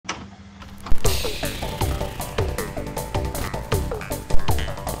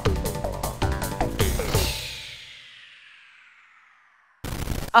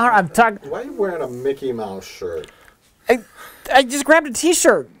I'm talking. Why are you wearing a Mickey Mouse shirt? I just grabbed a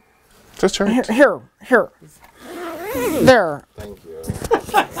T-shirt. Just shirt. Here. There. Thank you.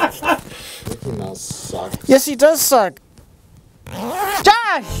 Mickey Mouse sucks. Yes, he does suck.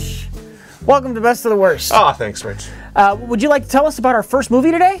 Josh! Welcome to Best of the Worst. Oh, thanks, Rich. Would you like to tell us about our first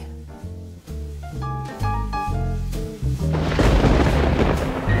movie today?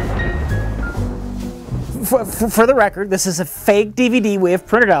 For the record, this is a fake DVD we have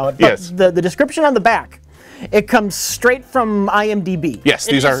printed out. But Yes. The description on the back, it comes straight from IMDb. Yes,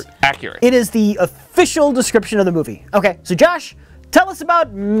 these are accurate. It is the official description of the movie. Okay, so Josh, tell us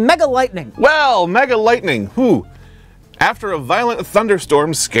about Mega Lightning. Well, Mega Lightning, who, after a violent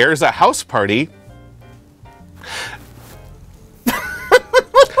thunderstorm scares a house party...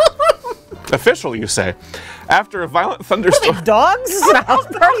 Official, you say. After a violent thunderstorm... Dogs? Is it a house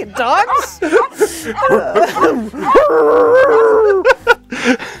party of dogs?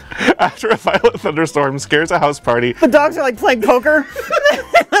 After a violent thunderstorm scares a house party... The dogs are like playing poker.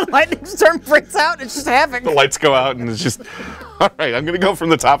 The lightning storm breaks out. It's just havoc. The lights go out and it's just... All right, I'm going to go from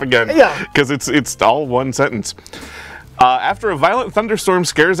the top again. Yeah. Because it's all one sentence. After a violent thunderstorm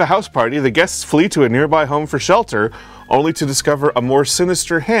scares a house party, the guests flee to a nearby home for shelter, only to discover a more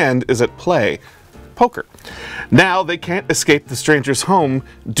sinister hand is at play. Poker. Now they can't escape the stranger's home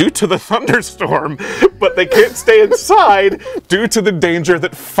due to the thunderstorm, but they can't stay inside due to the danger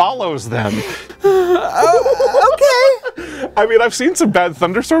that follows them. Okay. I mean, I've seen some bad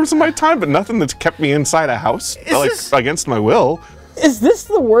thunderstorms in my time, but nothing that's kept me inside a house, against my will. Is this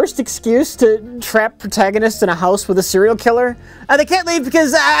the worst excuse to trap protagonists in a house with a serial killer? They can't leave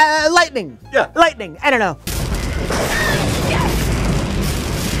because lightning. Yeah. Lightning. I don't know.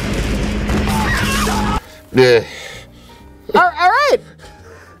 Yeah. All right.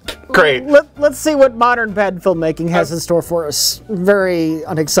 Great. Let's see what modern bad filmmaking has in store for us. Very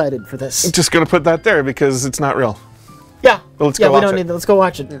unexcited for this. I'm just gonna put that there because it's not real. Yeah. Well, let's go watch it. Let's go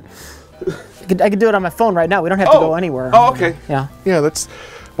watch it. I could do it on my phone right now. We don't have to go anywhere. Oh, okay. Yeah. Yeah, that's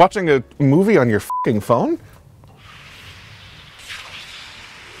watching a movie on your f***ing phone.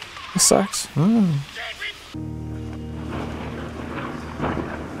 This sucks.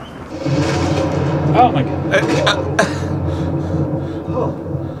 Oh my god.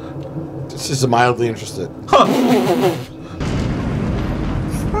 This is mildly interested.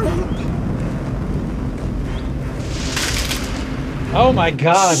 Oh my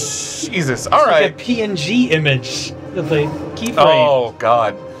god. Jesus. All right. Like a PNG image of the keyframe. Oh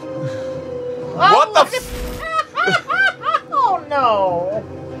god. What the Oh no.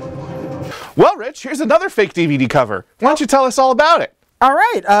 Well, Rich, here's another fake DVD cover. Why don't you tell us all about it? All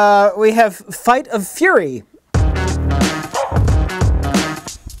right. We have Fight of Fury.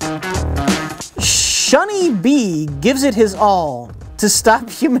 Shuny B gives it his all to stop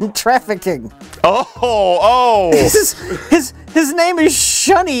human trafficking. Oh. His name is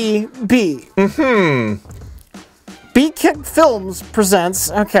Shuny B. B-Kick Films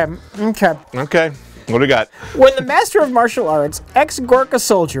presents. Okay. Okay. What do we got? When the master of martial arts, ex-Gorka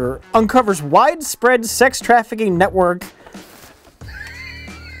soldier, uncovers widespread sex trafficking network.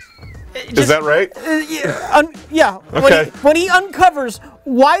 Is that right? Yeah. Okay. When he uncovers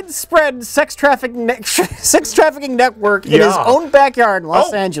widespread sex trafficking network in his own backyard in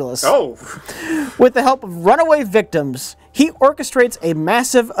Los Angeles. With the help of runaway victims, he orchestrates a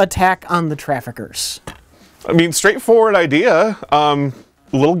massive attack on the traffickers. I mean, straightforward idea. A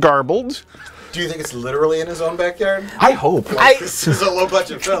little garbled. Do you think it's literally in his own backyard? I hope. This is a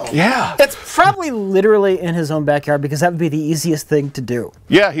low-budget film. Yeah. It's probably literally in his own backyard because that would be the easiest thing to do.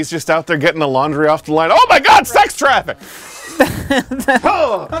 Yeah, he's just out there getting the laundry off the line. Oh my god, sex traffic!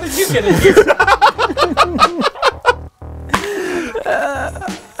 How did you get in here?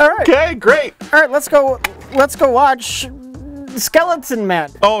 All right. Okay, great. All right, let's go watch Skeleton Man.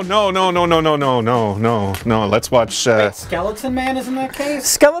 Oh, no. Let's watch... Skeleton Man is in that case?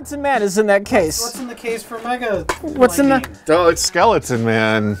 Skeleton Man is in that case. What's in the case for Mega? What's in the... Oh, it's Skeleton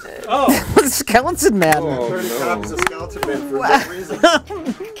Man. Oh. Skeleton Man. 30 copies of Skeleton Man for no reason.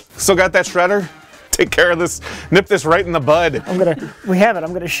 Still got that shredder? Take care of this. Nip this right in the bud. We have it.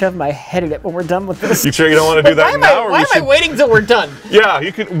 I'm gonna shove my head in it when we're done with this. You sure you don't want to do that now? Why am I waiting till we're done? Yeah,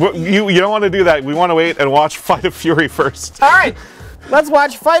 you could. You don't want to do that. We want to wait and watch Fight of Fury first. All right, let's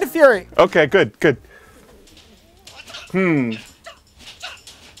watch Fight of Fury. Okay, good.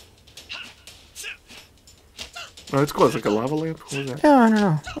 Oh, it's cool. It's like a lava lamp. What was that? Yeah, I don't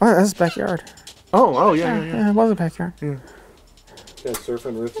know. Oh, that's backyard. Oh, yeah. Yeah, it was a backyard. Yeah. Got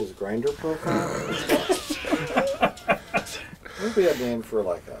Surfing Rich's grinder profile. What would be a name for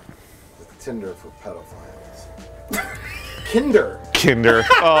like a Tinder for pedophiles? Kinder. Kinder.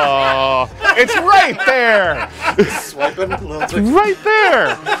 Oh, it's right there. Swiping, little It's right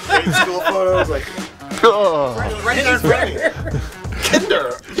there. grade school photos, like, Oh, right there in front of me.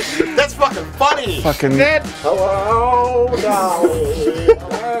 Kinder. That's fucking funny. fucking. Hello, darling.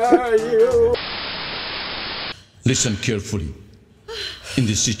 How are you? Listen carefully. In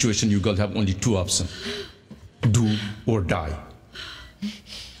this situation, you gotta have only two options. Do or die.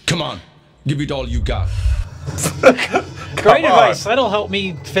 Come on, give it all you got. Great advice. That'll help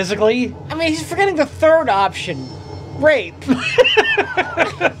me physically. I mean, he's forgetting the third option. Rape.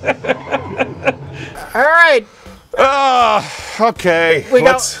 All right. Okay.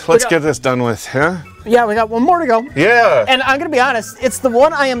 Let's get this done with, huh? Yeah, we got one more to go. Yeah. And I'm gonna be honest, it's the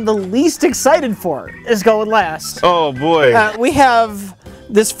one I am the least excited for is going last. Oh boy. We have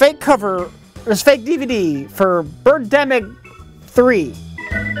this fake cover, this fake DVD for Birdemic 3.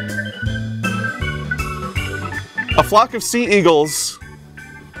 A flock of sea eagles.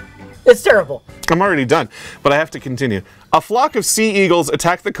 It's terrible. I'm already done, but I have to continue. A flock of sea eagles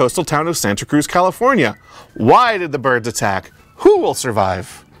attacked the coastal town of Santa Cruz, California. Why did the birds attack? Who will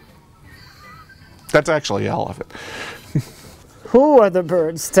survive? That's actually all of it. Who are the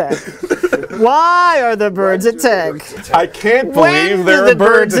birds attack? Why are the birds attack? I can't When believe do there the are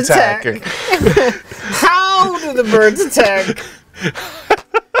birds birds attack? attacking. How do the birds attack?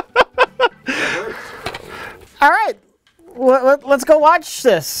 All right, let's go watch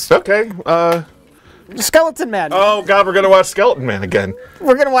this. Okay. Skeleton Man. Oh God, we're gonna watch Skeleton Man again.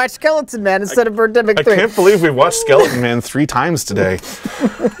 We're gonna watch Skeleton Man instead of Birdemic 3. I can't believe we watched Skeleton Man 3 times today.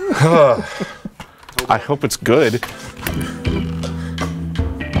 I hope it's good.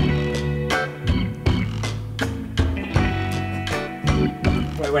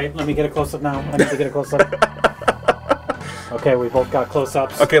 Wait, let me get a close-up now. I need to get a close-up. Okay, we both got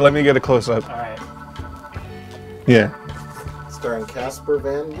close-ups. Okay, let me get a close-up. All right. Yeah. Starring Casper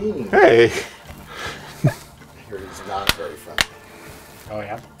Van Dien. Hey. Here he's not very friendly. Oh,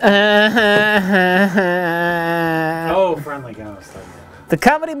 yeah? Oh, friendly ghost. The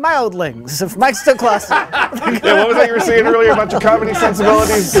comedy mildlings of Mike Stoklasa. Yeah, what was that you were saying earlier about your comedy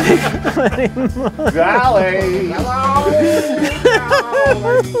sensibilities? Golly.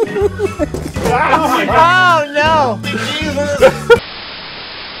 Oh no!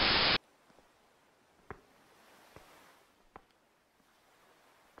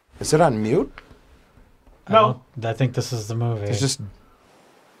 Is it on mute? No. I think this is the movie. It's just...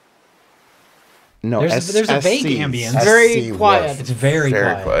 No, There's a vague ambience. Very quiet. It's very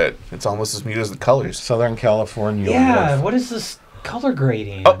quiet. It's almost as mute as the colors. Southern California. Yeah, what is this color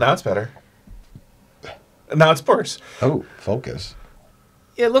grading? Oh, now it's better. Now it's worse. Oh, focus.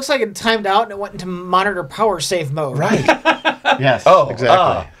 It looks like it timed out and it went into monitor power save mode. Right. Yes. Oh,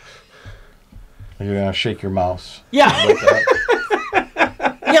 exactly. You're gonna shake your mouse. Yeah. Like that.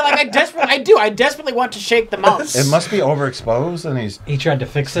 Yeah, like I desperately want to shake the mouse. It must be overexposed, and He tried to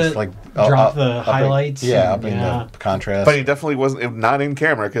fix it, like drop the highlights. Upping the contrast. But he definitely wasn't not in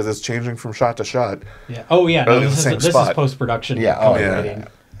camera because it's changing from shot to shot. Yeah. Oh yeah. No, in the this same is spot. post production. Yeah, color yeah. grading.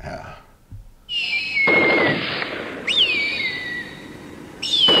 Yeah.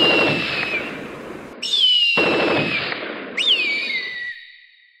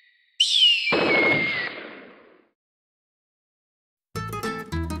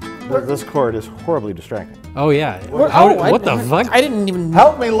 This cord is horribly distracting. Oh yeah. What the fuck? I didn't even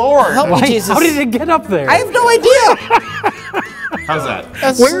Help me, Lord! help me, Why, Jesus. how did it get up there? I have no idea. How's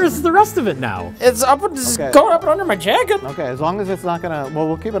that? Where is the rest of it now? It's up, just Okay. going up and under my jacket. Okay, as long as it's not gonna. Well,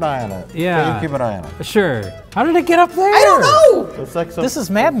 we'll keep an eye on it. Yeah. You keep an eye on it. Sure. How did it get up there? I don't know. It's like This is it's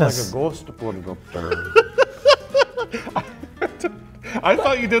madness. like a ghost put it up there. I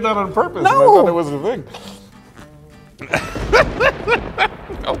thought you did that on purpose. No. I thought it was a thing.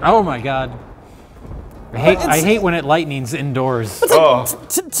 Oh my god. I hate when it lightnings indoors. Oh.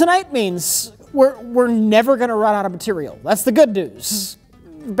 Tonight means we're never gonna run out of material. That's the good news.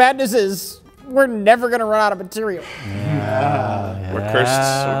 Bad news is we're never gonna run out of material. We're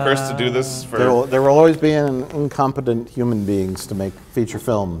cursed to do this for. There will always be incompetent human beings to make feature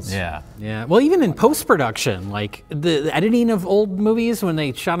films. Yeah. Yeah. Well, even in post-production, like the editing of old movies when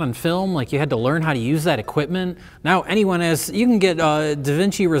they shot on film, like you had to learn how to use that equipment. Now you can get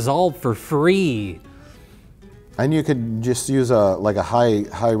DaVinci Resolve for free. And you could just use a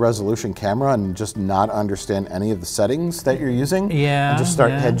high resolution camera and just not understand any of the settings that you're using. Yeah.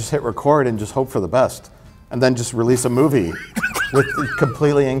 And just hit record and just hope for the best, and then just release a movie with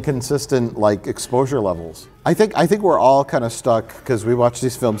completely inconsistent exposure levels. I think we're all kind of stuck because we watch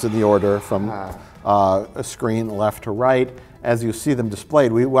these films in the order from a screen left to right as you see them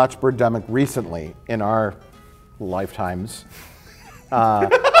displayed. We watched Birdemic recently in our lifetimes.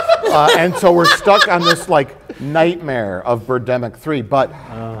 And so we're stuck on this like nightmare of Birdemic 3. But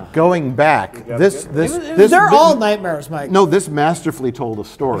going back, they're all nightmares, Mike. No, this masterfully told a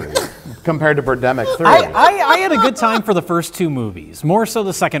story compared to Birdemic 3. I had a good time for the first 2 movies, more so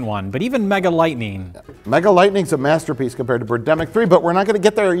the second one, but even Mega Lightning. Mega Lightning's a masterpiece compared to Birdemic 3, but we're not going to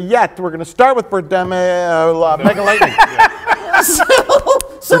get there yet. We're going to start with Mega Lightning.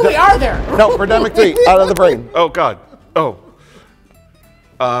 So we are there. No, Birdemic 3, out of the brain. Oh, God. Oh.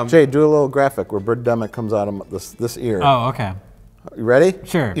 Jay, do a little graphic where Birdemic comes out of this ear. Oh, okay. You ready?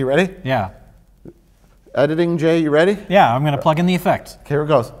 Sure. You ready? Yeah. Editing, Jay, you ready? Yeah, I'm going to plug in the effect. Okay, here it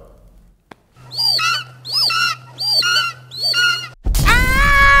goes.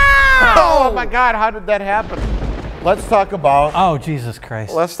 Oh my God, how did that happen? Let's talk about... Oh, Jesus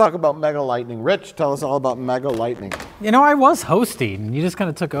Christ. Let's talk about Mega Lightning. Rich, tell us all about Mega Lightning. You know, I was hosting. You just kind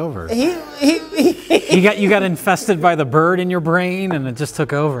of took over. You You got infested by the bird in your brain, and it just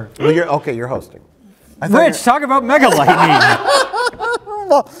took over. Well, you're hosting. Rich, talk about Mega Lightning.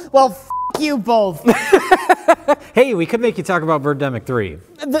 well, f you both. Hey, we could make you talk about Birdemic 3.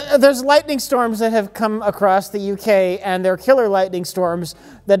 There's lightning storms that have come across the UK, and they're killer lightning storms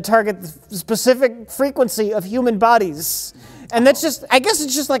that target the specific frequency of human bodies. And that's just, I guess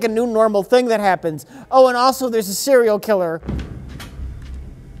it's just like a new normal thing that happens. Oh, and also there's a serial killer.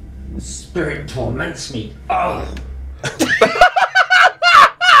 The spirit torments me. Oh.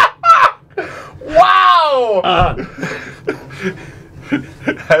 Wow!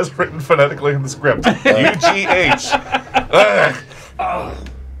 As written phonetically in the script. UGH.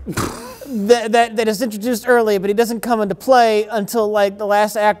 That is introduced early, but he doesn't come into play until like the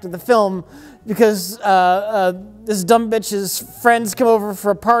last act of the film, because this dumb bitch's friends come over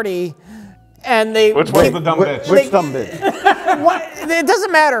for a party, and they... Which one's the dumb bitch? Which dumb bitch? It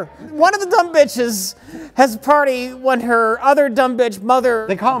doesn't matter. One of the dumb bitches has a party when her other dumb bitch mother...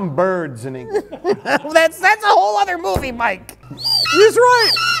 They call them birds in English. That's a whole other movie, Mike. He's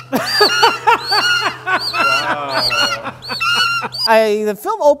right. The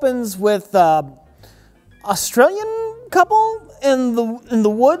film opens with Australian couple in the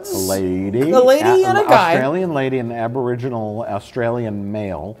woods. A lady and a guy. Australian lady and Aboriginal Australian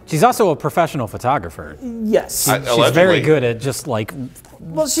male. She's also a professional photographer. Yes. She's very good at just like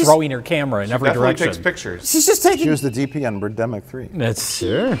throwing her camera in every Definitely direction. takes pictures. She's just taking... She was the DP on Birdemic 3. That's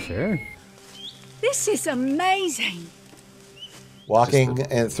sure. This is amazing. Walking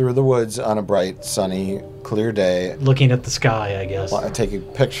through the woods on a bright, sunny, clear day. Looking at the sky, I guess. Taking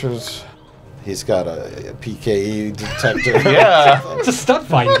pictures. He's got a PKE detector. Yeah. It's a stunt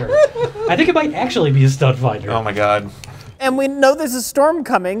finder. I think it might actually be a stunt finder. Oh my God. And we know there's a storm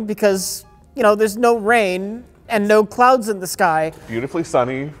coming because, you know, there's no rain and no clouds in the sky. Beautifully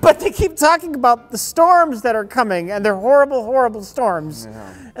sunny. But they keep talking about the storms that are coming, and they're horrible, horrible storms.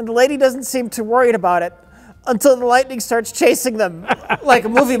 Yeah. And the lady doesn't seem too worried about it until the lightning starts chasing them like a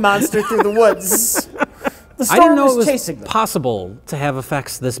movie monster through the woods. The storm I didn't know it was chasing them. possible to have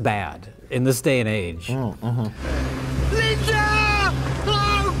effects this bad in this day and age. Linda!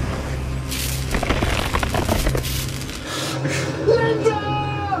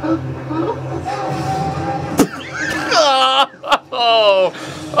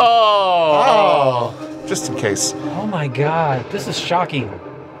 Oh. Just in case. Oh my God, this is shocking.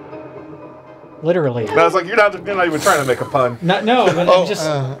 Literally. And I was like, you're not even trying to make a pun. No, but I'm just...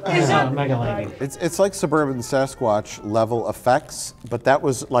 Mega Lightning. It's like Suburban Sasquatch level effects, but that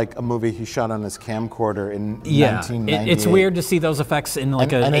was like a movie he shot on his camcorder in 1998. It's weird to see those effects in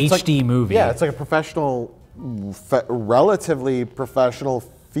like an HD movie. Yeah, it's like a professional, relatively professional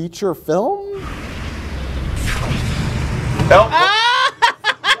feature film. Help.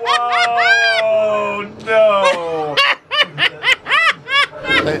 Whoa, no.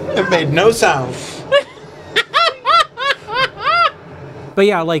 It made no sound. But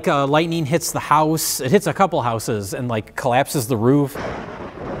yeah, like lightning hits the house. It hits a couple houses and like collapses the roof.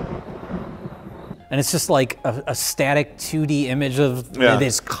 And it's just like a static 2D image of they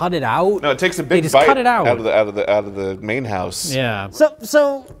just cut it out. No, it takes a they big just bite cut it out of the main house. Yeah.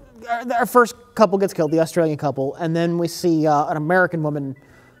 So our first couple gets killed, the Australian couple, and then we see an American woman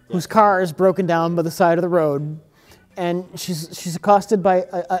whose car is broken down by the side of the road, and she's accosted by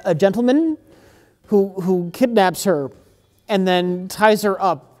a gentleman who kidnaps her and then ties her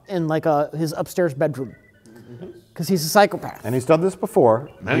up in like his upstairs bedroom because he's a psychopath. And he's done this before.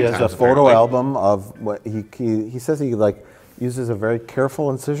 He has a photo album of what he says he like uses a very careful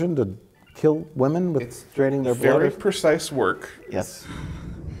incision to kill women with draining their blood. Very precise work. Yes.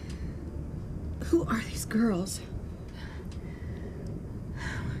 Who are these girls?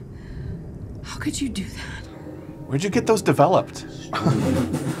 How could you do that? Where'd you get those developed?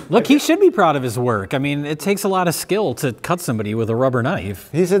 Look, he should be proud of his work. I mean, it takes a lot of skill to cut somebody with a rubber knife.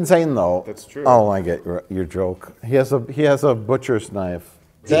 He's insane, though. That's true. Oh, I get your joke. He has a butcher's knife.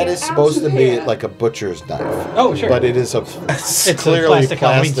 That is supposed to be like a butcher's knife. Oh, sure. But it is It's clearly a plastic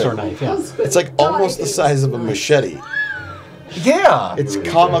Halloween store knife, yeah. It's like almost the size of a machete. Yeah. It's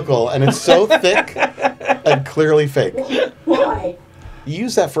comical, and it's so thick and clearly fake. Why? You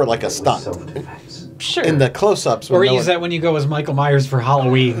use that for like a stunt. Sure. In the close-ups. Or use that when you go as Michael Myers for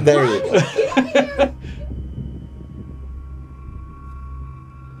Halloween. There you go.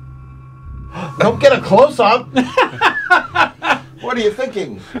 Don't get a close-up. What are you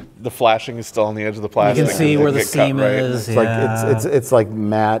thinking? The flashing is still on the edge of the plastic. You can see where the seam is. It's like it's like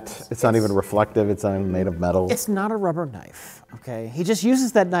matte. It's not even reflective. It's not even made of metal. It's not a rubber knife, okay? He just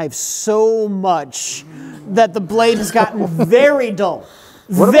uses that knife so much that the blade has gotten very dull.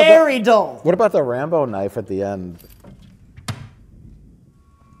 Very dull. What about the Rambo knife at the end?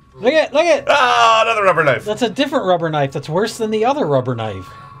 Look at. Ah, another rubber knife. That's a different rubber knife. That's worse than the other rubber knife.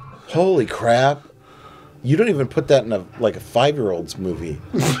 Holy crap. You don't even put that in a 5-year-old's movie.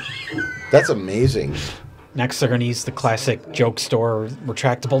 That's amazing. Next, they're going to use the classic joke store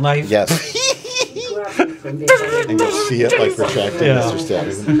retractable knife. Yes. And you'll see it like retracting as you're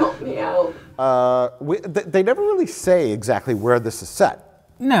stabbing. Knock me out. They never really say exactly where this is set.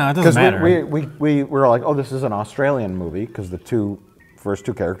 No, it doesn't matter. We were like, oh, this is an Australian movie because the first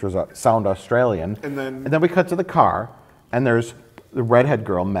two characters sound Australian. And then we cut to the car, and there's the redhead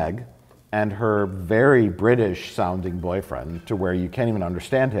girl, Meg, and her very British-sounding boyfriend, to where you can't even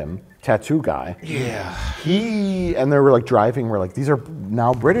understand him, tattoo guy. Yeah. And they were like driving. We're like, these are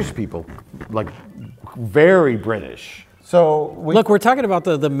now British people, like very British. So look, we're talking about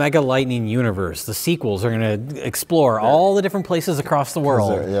the Mega Lightning universe. The sequels are going to explore all the different places across the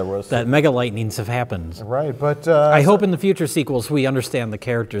world that Mega Lightnings have happened. Right, but I hope in the future sequels we understand the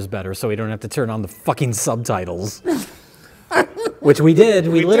characters better, so we don't have to turn on the fucking subtitles. Which we did.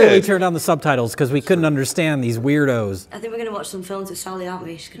 We literally turned on the subtitles because we couldn't understand these weirdos. I think we're going to watch some films with Sally, aren't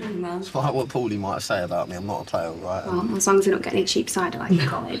we? She's going to come round. It's like what Paulie might say about me. I'm not a player, right? Well, as long as we're not getting any cheap cider like in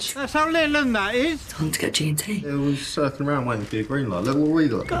college. That's how little that is. Time to get G&T. Yeah, we were circling around waiting for your green light. Look what we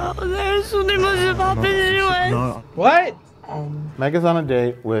got. God, there's something must have happened anyway. No. What? Meg is on a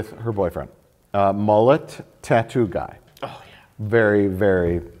date with her boyfriend, mullet tattoo guy. Oh yeah. Very,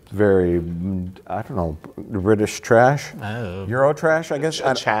 very, very, I don't know, British trash? Oh. Euro trash, I guess?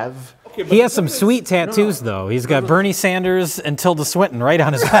 Chav. He has some sweet tattoos, though. He's got Bernie Sanders and Tilda Swinton right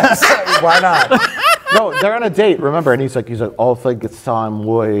on his vest. Why not? No, they're on a date, remember? And he's like, oh, I think it's time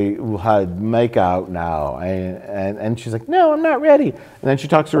we had make out now. And she's like, no, I'm not ready. And then she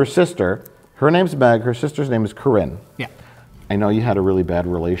talks to her sister. Her name's Meg. Her sister's name is Corinne. Yeah. I know you had a really bad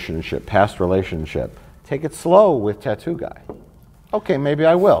relationship, past relationship. Take it slow with tattoo guy. Okay, maybe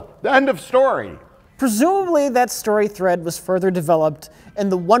I will. The end of story. Presumably that story thread was further developed in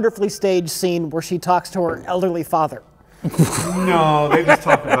the wonderfully staged scene where she talks to her elderly father. No, they just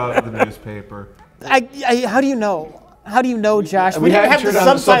talk about the newspaper. How do you know? How do you know, Josh? We didn't have the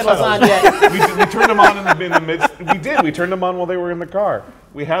subtitles on yet. we turned them on in the midst. We did. We turned them on while they were in the car.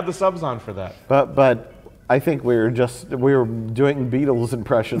 We had the subs on for that. But I think we were doing Beatles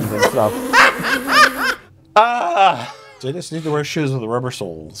impressions and stuff. They just need to wear shoes with rubber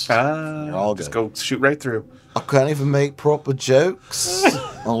soles. You're all good. Just go shoot right through. I can't even make proper jokes.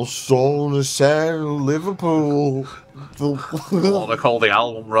 I'm so on the side of Liverpool. They call the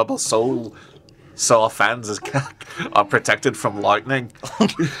album Rubber Soul, so our fans are protected from lightning.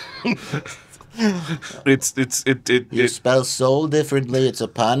 You spell soul differently. It's a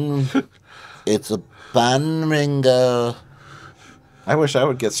pan. It's a pan ringer. I wish I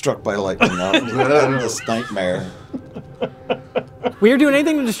would get struck by lightning. This nightmare. We are doing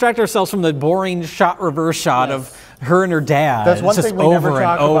anything to distract ourselves from the boring reverse shot of her and her dad. That's one it's thing just we never over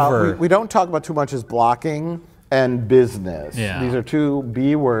talk and about. over. We don't talk about too much is blocking and business. Yeah. These are two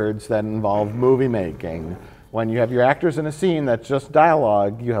B words that involve movie making. When you have your actors in a scene that's just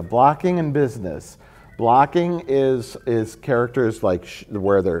dialogue, you have blocking and business. Blocking is characters like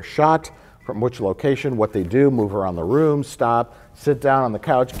where they're shot, from which location, what they do, move around the room, stop, sit down on the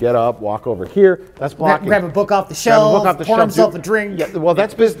couch, get up, walk over here. That's blocking. Grab a book off the shelf, pour himself a drink. Yeah, well,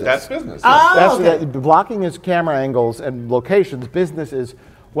 that's business. That's business. Okay. Blocking is camera angles and locations. Business is,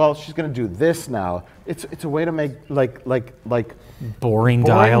 well, she's going to do this now. It's a way to make like boring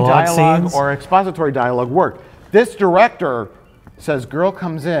dialogue scenes or expository dialogue work. This director says, girl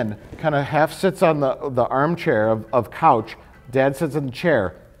comes in, kind of half sits on the armchair of couch. Dad sits in the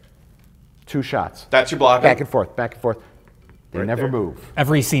chair. 2 shots. That's your blocking. Back and forth, back and forth. They never move.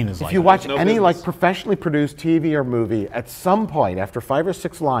 Every scene is If like you that. watch No any business. like professionally produced TV or movie, at some point after 5 or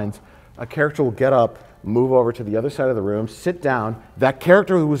 6 lines, a character will get up, move over to the other side of the room, sit down. That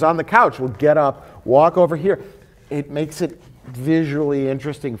character who was on the couch will get up, walk over here. It makes it visually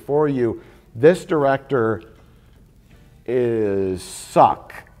interesting for you. This director is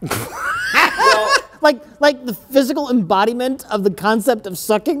suck. Like the physical embodiment of the concept of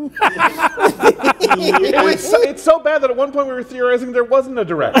sucking. It's so bad that at one point we were theorizing there wasn't a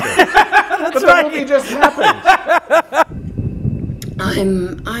director. But the movie just happened.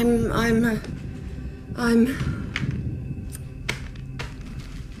 I'm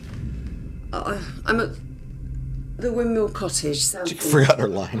at the Windmill Cottage. She forgot her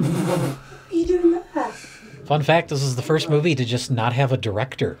line. What are you doing there? Fun fact, this is the first movie to just not have a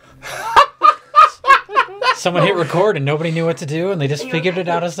director. Someone hit record and nobody knew what to do, and they just figured it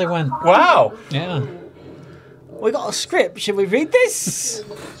out as they went. Wow. Yeah. We got a script. Should we read this?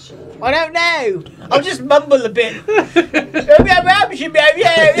 I don't know. I'll just mumble a bit.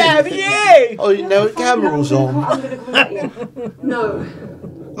 Oh, you know what camera's on. No.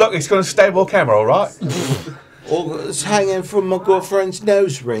 Look, it's got a stable camera, all right? Oh, it's hanging from my girlfriend's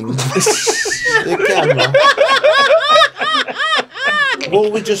nose ring. The camera.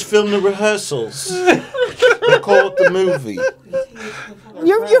 Well, we just filmed the rehearsals. Record the movie.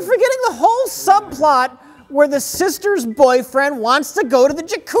 You're forgetting the whole subplot where the sister's boyfriend wants to go to the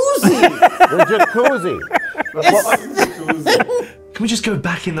jacuzzi. The jacuzzi. Can we just go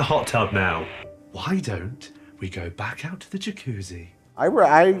back in the hot tub now? Why don't we go back out to the jacuzzi? I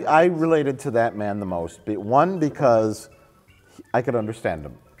related to that man the most. One, because I could understand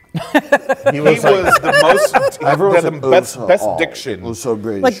him. He was the most, best diction.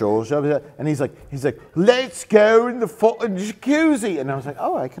 And he's like, let's go in the fucking jacuzzi. And I was like,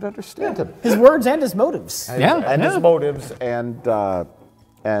 oh, I could understand him. His words and his motives. His motives, and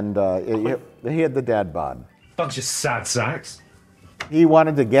he had the dad bod. Bunch of sad sacks. He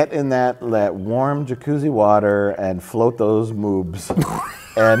wanted to get in that warm jacuzzi water and float those moobs,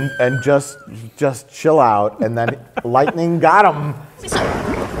 and just chill out. And then lightning got him.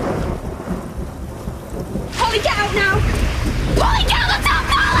 Polly, get out now! Polly, get out! Stop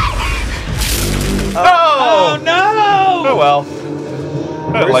falling! Oh no! Oh well.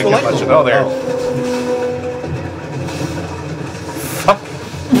 I don't like it much. Oh, there. Fuck.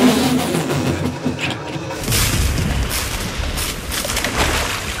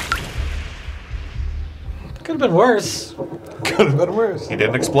 Could have been worse. Could have been worse. He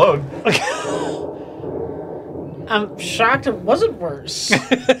didn't explode. I'm shocked it wasn't worse.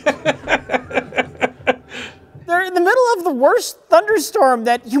 They're in the middle of the worst thunderstorm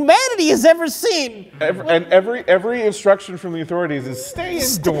that humanity has ever seen. Every instruction from the authorities is stay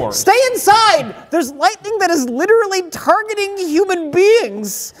indoors. Stay inside. There's lightning that is literally targeting human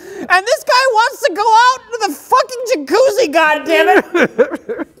beings, and this guy wants to go out to the fucking jacuzzi. God damn it!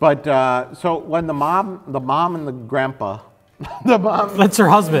 But so when the mom and the grandpa. The mom. That's her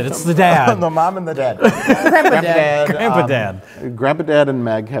husband. It's the dad. The mom and the dad. Grandpa dad. Grandpa dad and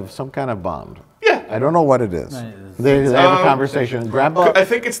Meg have some kind of bond. Yeah. I don't know what it is. They have a conversation. Grandpa. I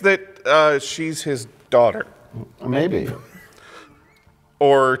think it's that she's his daughter. Maybe.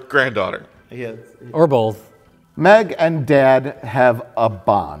 Or granddaughter. Yeah. Or both. Meg and Dad have a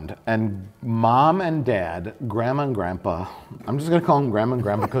bond, and Mom and Dad, Grandma and Grandpa, I'm just going to call them Grandma and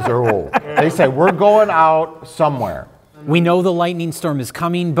Grandpa because they're old. They say, we're going out somewhere. We know the lightning storm is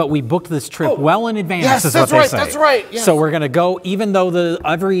coming, but we booked this trip well in advance. Yes, is that's what right. They say. That's right. Yes. So we're gonna go, even though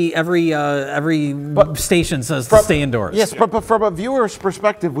every station says to stay indoors. Yes, but from a viewer's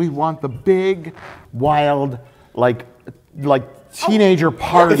perspective, we want the big, wild, like teenager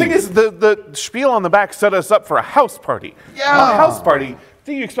party. The thing is, the spiel on the back set us up for a house party. Yeah. A house party.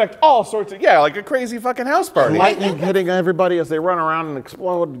 Do you expect all sorts of, like a crazy fucking house party? Lightning hitting everybody as they run around and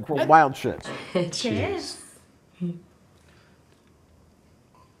explode, wild shit. Cheers.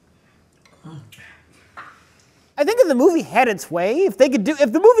 I think if the movie had its way, if the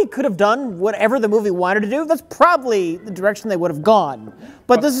movie could have done whatever the movie wanted to do, that's probably the direction they would have gone.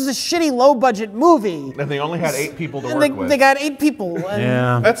 But this is a shitty, low-budget movie. And they only had 8 people to And work with. they got 8 people.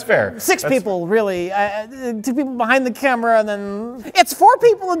 And That's fair. 6 people, really. 2 people behind the camera, and then it's 4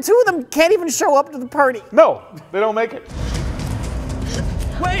 people, and 2 of them can't even show up to the party. No, they don't make it.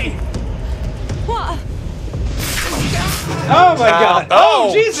 Wait! What? Oh my God!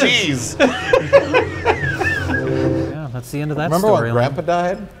 Oh, Jesus! Yeah, that's the end of that Remember story. when Grandpa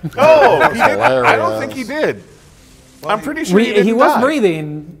died? Oh, he did. I don't think he did. I'm pretty sure he didn't He was die.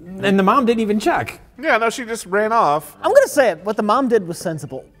 breathing, and the mom didn't even check. Yeah, no, she just ran off. I'm going to say it. What the mom did was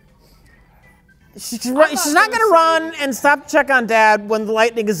sensible. She's not going to run and stop to check on Dad when the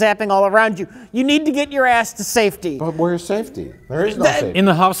lightning is zapping all around you. You need to get your ass to safety. But where's safety? There is no safety. In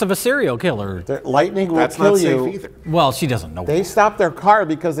the house of a serial killer. Lightning will kill you. Safe either. Well, she doesn't know. They stopped their car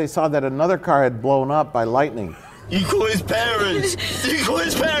because they saw that another car had blown up by lightning. You call his parents. You call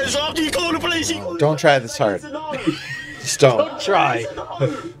his parents after you call the police. Don't try this hard. Just don't. Don't try.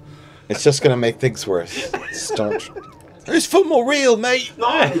 It's just gonna make things worse. Just don't. It's far more real, mate. No.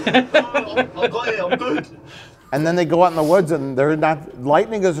 I've got it. I'm good. And then they go out in the woods, and they're not.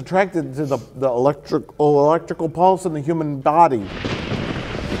 Lightning is attracted to the electrical pulse in the human body.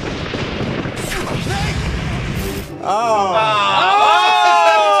 Oh!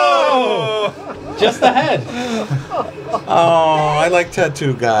 Just the head. Oh, I like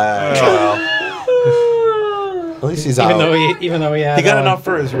Tattoo Guy. At least he's out. Even though he had. He got enough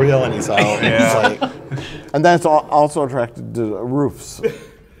for his reel, and he's out. Yeah. He's like, And then it's also attracted to roofs.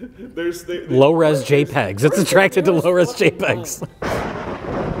 Low-res JPEGs. It's attracted to low-res JPEGs.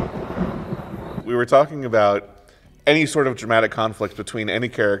 We were talking about any sort of dramatic conflict between any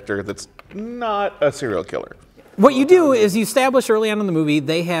character that's not a serial killer. What you do is you establish early on in the movie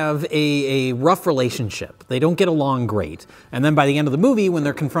they have a rough relationship. They don't get along great. And then by the end of the movie, when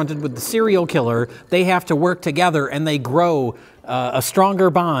they're confronted with the serial killer, they have to work together and they grow a stronger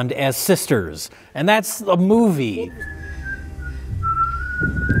bond as sisters. And that's a movie.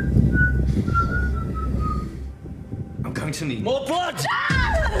 I'm going to need More blood.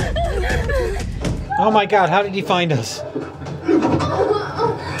 Oh my God, how did he find us?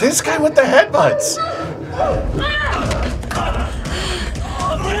 This guy with the headbutts.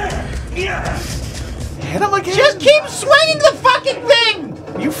 Hit him again. Just keep swinging the fucking thing!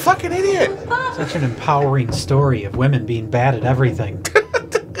 You fucking idiot. Such an empowering story of women being bad at everything.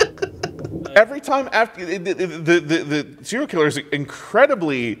 Every time after the serial killer is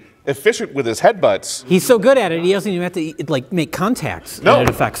incredibly efficient with his headbutts. He's so good at it, he doesn't even have to like make contacts. No, and it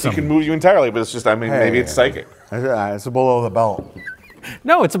affects him. He can move you entirely, but it's just, I mean, maybe it's psychic. It's below the belt.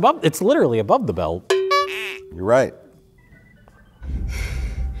 No, it's above. It's literally above the belt. You're right.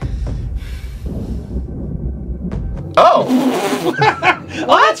 Oh!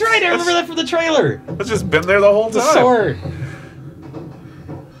 Oh, that's right. I remember that from the trailer. It's just been there the whole time. The sword.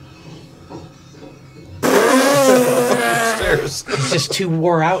 He's just too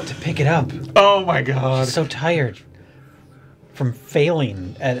wore out to pick it up. Oh my God. He's so tired from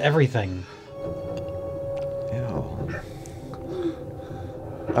failing at everything.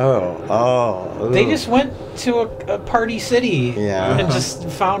 They just went to a party city and just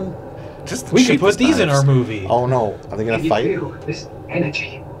found. We could put these in our movie. Oh no, are they gonna fight? This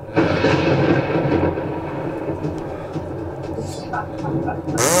energy.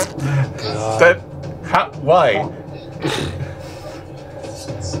 Why?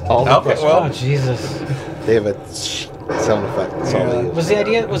 Oh Jesus. They have a sound effect. That's all they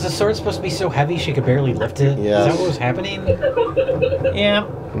use. Was the sword supposed to be so heavy she could barely lift it? Yes. Is that what was happening? Yeah.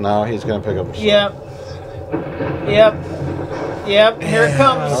 No, he's gonna pick up a sword. Yep. Here it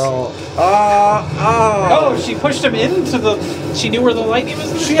comes. Oh, she pushed him into the. She knew where the lightning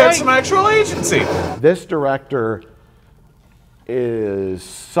was. She had some actual agency. This director is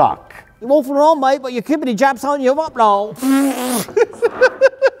suck. You won't for all, mate, but your kibbity job's on you up now.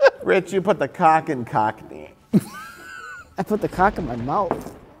 Rich, you put the cock in cockney. I put the cock in my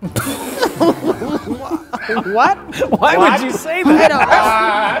mouth. What? Why would you say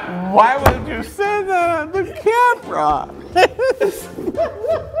that? Why would you say that on the camera?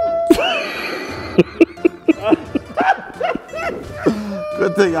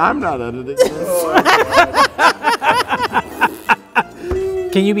 Good thing I'm not editing this.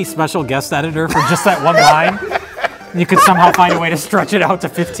 Can you be special guest editor for just that one line? You could somehow find a way to stretch it out to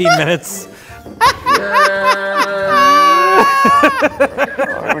 15 minutes.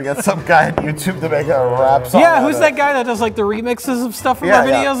 We're gonna get some guy on YouTube to make a rap song. Yeah, who's that guy that does like the remixes of stuff from our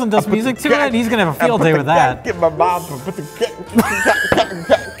videos and does music to it? He's gonna have a field day with that. Get my mouth. Put the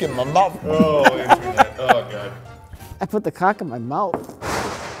cock in my mouth. Oh, internet. Oh God. I put the cock in my mouth.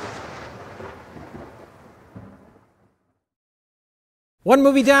 One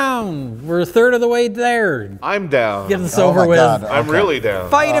movie down. We're a third of the way there. I'm down. Get this over with. I'm really down.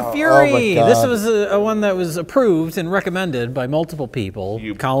 Fight of Fury. my This God. was a one that was approved and recommended by multiple people.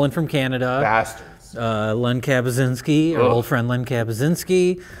 You Colin from Canada. bastards. Len Kabaczynski, our old friend Len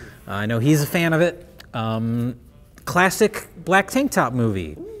Kabaczynski. I know he's a fan of it. Classic black tank top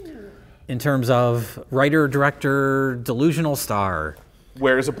movie in terms of writer, director, delusional star.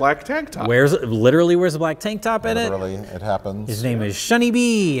 Wears a black tank top. Literally wears a black tank top in it. Literally, it happens. His name is Shuny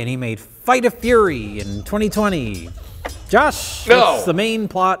B, and he made Fight of Fury in 2020. Josh, what's the main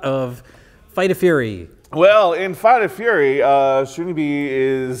plot of Fight of Fury. Well, in Fight of Fury, Shuny Bee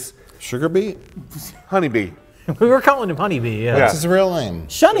is Sugar Bee? Honeybee. We were calling him Honeybee, yeah. What's his real name?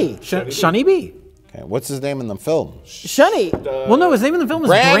 Shunny. Shunny Bee. Okay, what's his name in the film? Shunny. Well, no, his name in the film is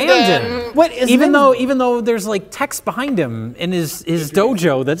Brandon. What is even though there's like text behind him in his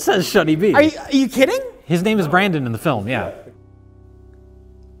dojo that says Shunny Bee. Are you kidding? His name is Brandon in the film, yeah.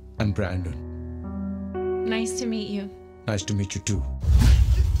 I'm Brandon. Nice to meet you. Nice to meet you too.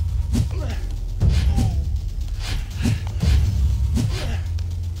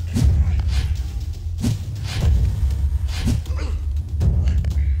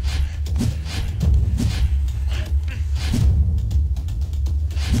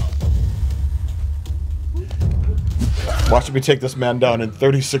 Watch me take this man down in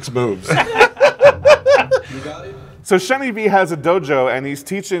 36 moves. So Shunny Bee has a dojo, and he's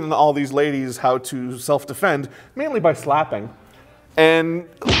teaching all these ladies how to self-defend, mainly by slapping. And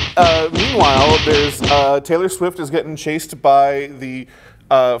meanwhile, there's Taylor Swift is getting chased by the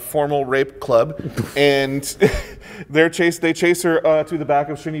formal rape club, and they chase her to the back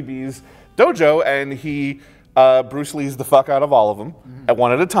of Shunny Bee's dojo, and he Bruce Lee's the fuck out of all of them at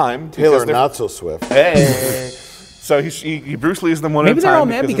one at a time. Taylor not so swift. Hey. So he Bruce Lee's them one Maybe at a time.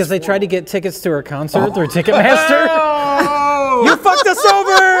 Maybe they're all mad because they tried to get tickets to her concert through Ticketmaster. Oh! You fucked us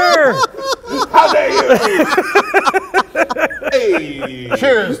over! How dare you! Hey!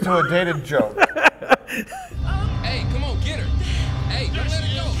 Cheers to a dated joke. Hey, come on, get her. Hey, don't let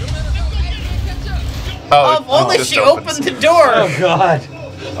her go. Don't let her go. Hey, catch up. Oh, if only she opened the door. Oh, God.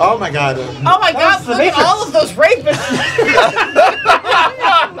 Oh, my God. Oh, my God. Look at all of those rapists.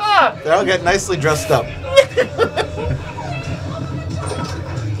 They all get nicely dressed up.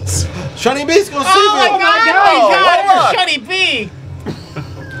 Shunny Bee's gonna save you! Oh my God! Shunny Bee!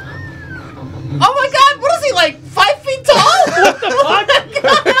 Oh my God! What is he, like 5 feet tall? What the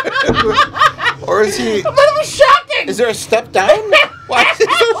fuck? Or is he? That was shocking! Is there a step down? Why is it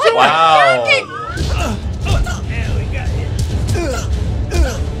so short? Wow!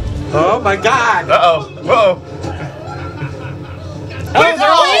 Oh my God! Whoa!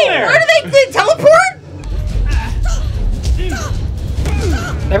 Where do they teleport?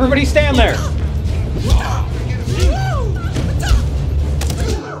 Everybody stand there.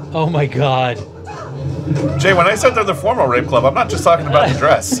 Oh my God. Jay, when I said they're the formal rape club, I'm not just talking about the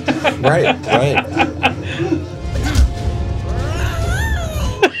dress. Right.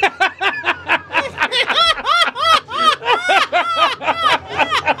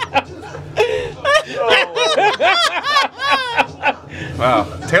 Wow,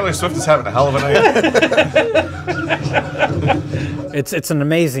 Taylor Swift is having a hell of a night. It's an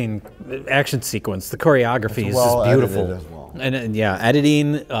amazing action sequence. The choreography is just beautiful. As well. And yeah,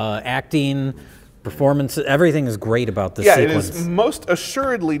 editing, acting, performance, everything is great about this sequence. It is most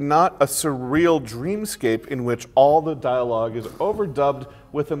assuredly not a surreal dreamscape in which all the dialogue is overdubbed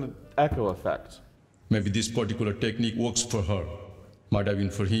with an echo effect. Maybe this particular technique works for her. Might have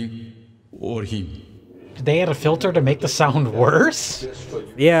been for him or him. Did they add a filter to make the sound worse?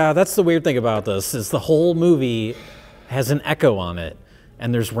 Yeah, that's the weird thing about this, is the whole movie has an echo on it,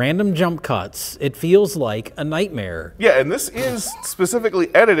 and there's random jump cuts. It feels like a nightmare. Yeah, and this is specifically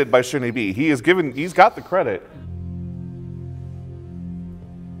edited by Shunny Bee. He's got the credit.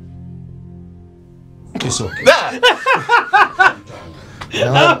 It's okay.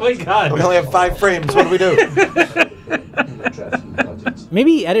 Oh my God. We only have 5 frames. What do we do?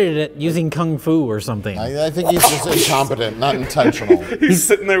 Maybe he edited it using Kung Fu or something. I think he's just incompetent, not intentional. He's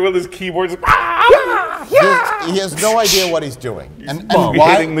sitting there with his keyboard. He has no idea what he's doing. And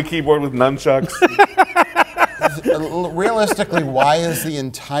why hitting the keyboard with nunchucks. Realistically, why is the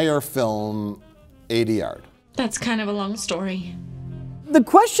entire film ADR'd? That's kind of a long story. The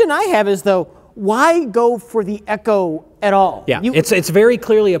question I have is, though, why go for the echo at all? Yeah, it's very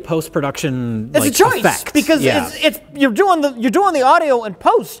clearly a post-production It's a choice effect. because you're doing the audio in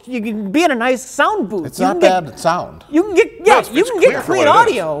post. You can be in a nice sound booth. It's not bad sound. You can get clean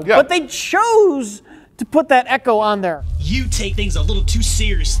audio, but they chose to put that echo on there. You take things a little too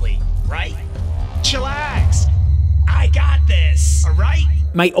seriously, right? Chillax. I got this, all right?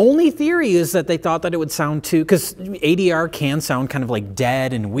 My only theory is that they thought that it would sound too, because ADR can sound kind of like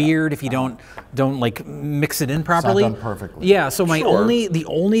dead and weird if you don't like mix it in properly. It's not done perfectly. Yeah, so the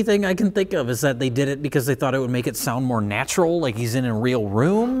only thing I can think of is that they did it because they thought it would make it sound more natural, like he's in a real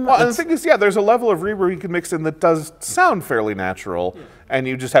room. Well, and the thing is, there's a level of reverb you can mix in that does sound fairly natural, and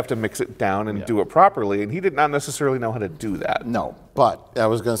you just have to mix it down and do it properly, and he did not necessarily know how to do that. No, but I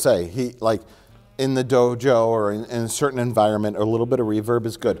was going to say, in the dojo or in a certain environment, a little bit of reverb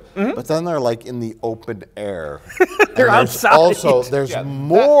is good. But then they're like in the open air. They're outside. Also, there's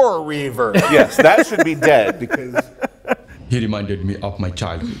more reverb. Yes, that should be dead because He reminded me of my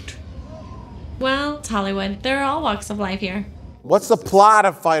childhood. Well, it's Hollywood. There are all walks of life here. What's the plot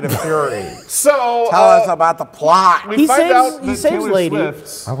of Fight of Fury? So tell us about the plot. We find out that Taylor lady.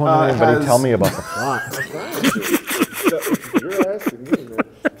 Swift. I want anybody to tell me about the plot. You're asking me, man.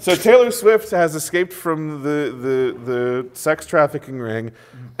 So Taylor Swift has escaped from the sex trafficking ring,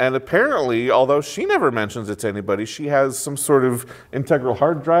 and apparently, although she never mentions it to anybody, she has some sort of integral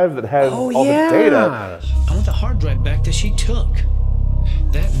hard drive that has all the data. I want the hard drive back that she took.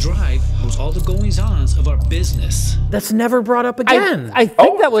 That drive was all the goings-ons of our business. That's never brought up again. I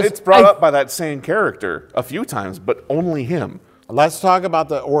think that was. It's brought up by that same character a few times, but only him. Let's talk about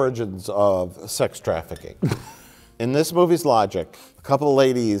the origins of sex trafficking. In this movie's logic, a couple of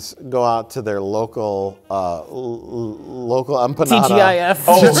ladies go out to their local empanada. TGIF.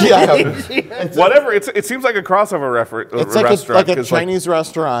 TGIF. Whatever. It seems like a crossover restaurant. It's like a Chinese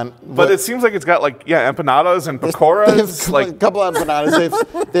restaurant. But it seems like it's got like empanadas and pakoras. Like a couple of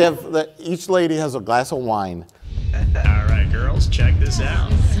empanadas. Each lady has a glass of wine. All right, girls, check this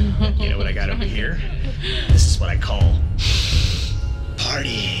out. You know what I got over here? This is what I call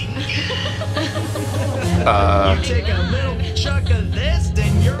partying. You take a little chunk of this,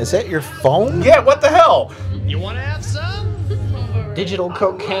 then you're... Is that your phone? Yeah, what the hell? You want to have some? Digital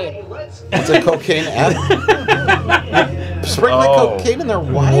cocaine. It's a cocaine app. Sprinkling cocaine in their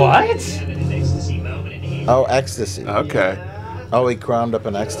wine? What? Oh, ecstasy. Okay. Oh, he crowned up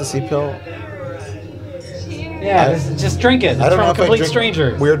an ecstasy pill? Yeah, just drink it. It's I don't from know a if I complete drink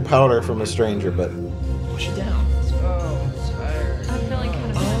stranger. weird powder from a stranger, but... Push it down. I'm feeling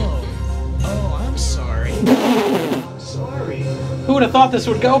kind of Oh, I'm sorry. Sorry. Who would have thought this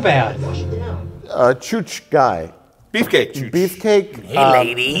would go bad? Chooch guy. Beefcake. Chooch. Beefcake. Hey,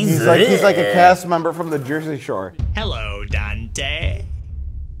 ladies. He's like a cast member from the Jersey Shore. Hello, Dante.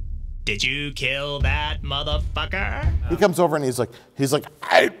 Did you kill that motherfucker? He comes over and he's like,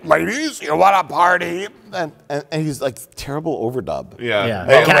 hey, ladies, you want a party? And he's like terrible overdub. Yeah.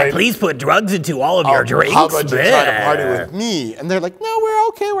 Hey, Can I please put drugs into all of your drinks? How about you try to party with me? And they're like, no, we're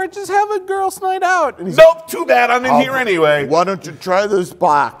okay. We're just having girls' night out. And he's Nope, too bad. I'm in here anyway. Why don't you try this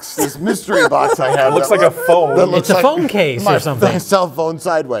box, this mystery box I have? It looks like a phone. It's a phone case or something. My cell phone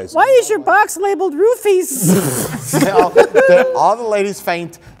sideways. Why is your box labeled roofies? all the ladies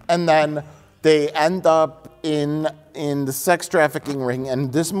faint, and then they end up in the sex trafficking ring.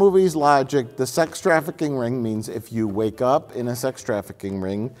 And this movie's logic, the sex trafficking ring means if you wake up in a sex trafficking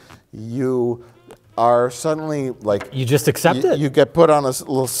ring, you are suddenly like... You just accept it. You get put on a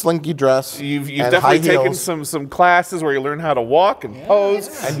little slinky dress. You've and definitely high taken heels. some classes where you learn how to walk and pose.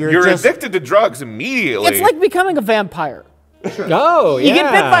 And you're addicted to drugs immediately. It's like becoming a vampire. Oh, yeah. You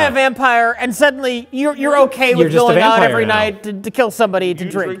get bit by a vampire, and suddenly you're okay with going out every night to kill somebody to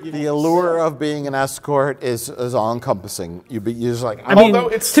drink. The allure of being an escort is all-encompassing. You're just like... I mean, Although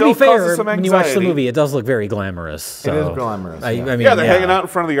it to still be fair, causes some when you watch the anxiety. movie, it does look very glamorous. So. It is glamorous. I mean, they're hanging out in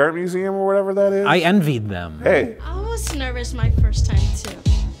front of the art museum or whatever that is. I envied them. Hey. I was nervous my first time too.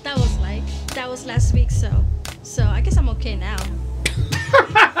 That was last week, so I guess I'm okay now.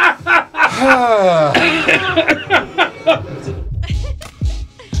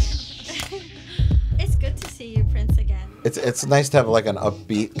 It's good to see you, Prince, again. It's nice to have like an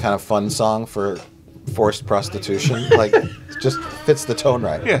upbeat kind of fun song for forced prostitution. Like, it just fits the tone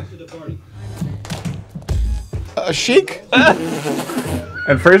right. Yeah. Chic.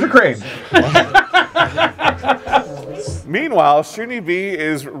 And Fraser Crane. Meanwhile, Shuny B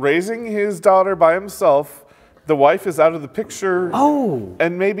is raising his daughter by himself. The wife is out of the picture. Oh.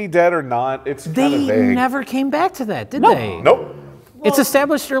 And maybe dead or not. It's kind of They vague. never came back to that, did they? Nope. It's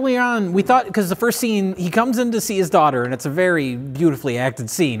established early on. We thought, because the first scene, he comes in to see his daughter, and it's a very beautifully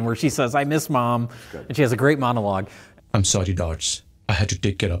acted scene where she says, I miss Mom, and she has a great monologue. I'm sorry, Darts. I had to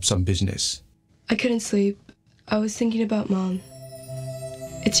take care of some business. I couldn't sleep. I was thinking about Mom.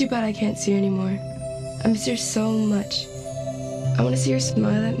 It's too bad I can't see her anymore. I miss her so much. I want to see her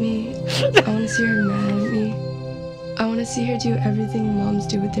smile at me. I want to see her mad at me. I want to see her do everything moms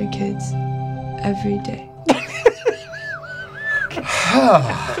do with their kids every day.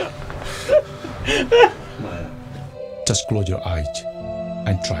 Just close your eyes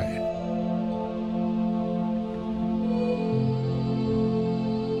and try it.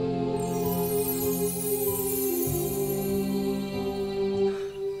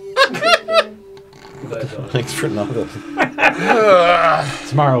 Thanks for nothing.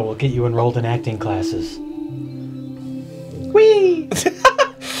 Tomorrow we'll get you enrolled in acting classes. Whee!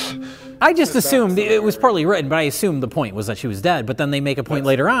 I just assumed it was partly written, but I assumed the point was that she was dead. But then they make a point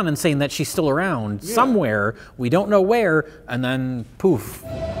later on and saying that she's still around somewhere. We don't know where, and then poof.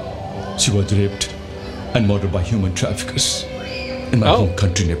 She was raped and murdered by human traffickers in my home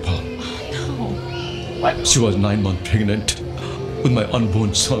country, Nepal. Oh, no. What? She was 9 months pregnant with my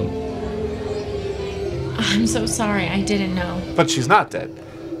unborn son. I'm so sorry. I didn't know. But she's not dead.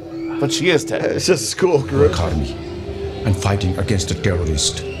 But she is dead. It's just a school group. Army and fighting against the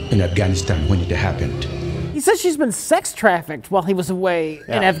terrorists in Afghanistan when it happened. He says she's been sex trafficked while he was away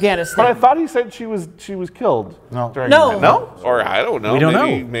in Afghanistan. But I thought he said she was killed. No. No? Or I don't know. We don't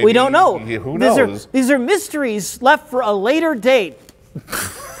maybe, know. Maybe, We don't know. Who knows? These are mysteries left for a later date.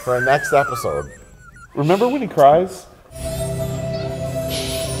 For our next episode. Remember when he cries?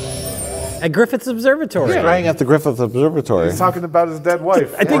 At Griffith's Observatory. He's crying at the Griffith Observatory. He's talking about his dead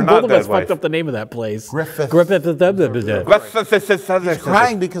wife. I think both of us fucked up the name of that place. Griffith. Griffith. He's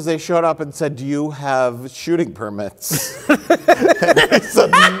crying because they showed up and said, "Do you have shooting permits?" And he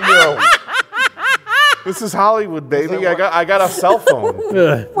said, "No." This is Hollywood, baby. I got a cell phone.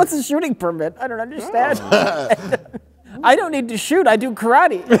 What's a shooting permit? I don't understand. I don't need to shoot. I do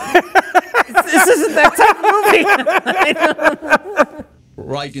karate. This isn't that type of movie.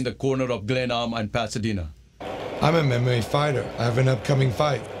 Right in the corner of Glenarm and Pasadena. I'm an MMA fighter. I have an upcoming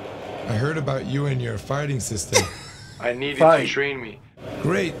fight. I heard about you and your fighting system. I need you to train me.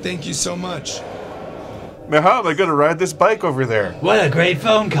 Great, thank you so much. Now how am I going to ride this bike over there? What a great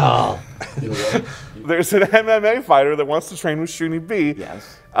phone call. There's an MMA fighter that wants to train with Shuny B.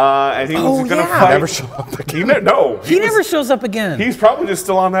 Yes. And he was going to fight. Never show up again. He never shows up again. He's probably just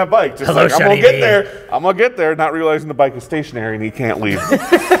still on that bike. Just Hello, like, I'm going to Shuny get there. I'm going to get there, not realizing the bike is stationary and he can't leave. He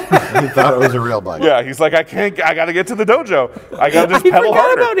thought it was a real bike. Yeah, he's like, I got to get to the dojo. I got to just pedal forgot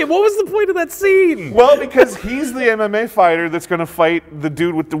harder. about it. What was the point of that scene? Well, because he's the MMA fighter that's going to fight the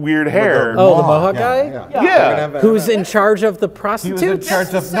dude with the weird hair. Oh, the Mohawk guy? Yeah. Who's in charge of the prostitutes? He was in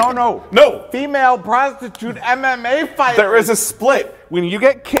charge of no. Female prostitute MMA fighter. There is a split. When you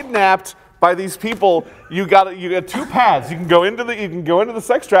get kidnapped by these people, you got two paths. You can go into the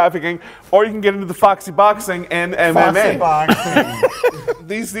sex trafficking, or you can get into the foxy boxing and MMA.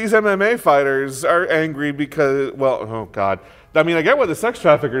 These MMA fighters are angry because, well, oh god. I mean, I get why the sex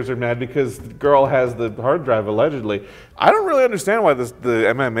traffickers are mad because the girl has the hard drive allegedly. I don't really understand why the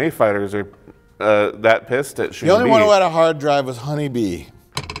MMA fighters are that pissed at Shuny. The only one who had a hard drive was Honeybee.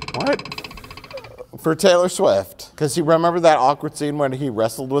 What? For Taylor Swift. Because you remember that awkward scene when he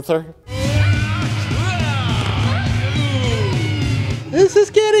wrestled with her? This is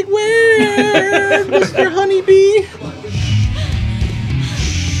getting weird, Mr. Honeybee.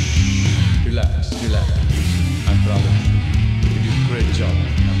 Relax. I'm proud of you. You did a great job.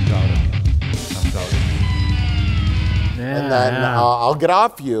 I'm proud of you. And then I'll get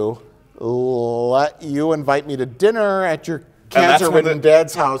off you, let you invite me to dinner at your cancer-ridden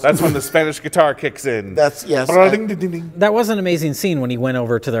dad's house. That's when the Spanish guitar kicks in. Yes. That was an amazing scene when he went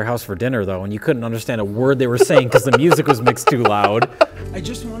over to their house for dinner, though, and you couldn't understand a word they were saying because the music was mixed too loud. I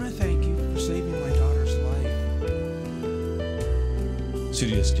just want to thank you for saving my daughter's life.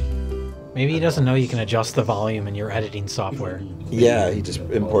 Seriously. Maybe he doesn't know you can adjust the volume in your editing software. Yeah, he just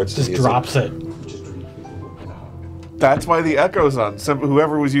imports Just drops it. That's why the echo's on.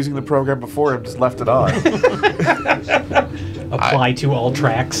 Whoever was using the program before him just left it on. Apply to all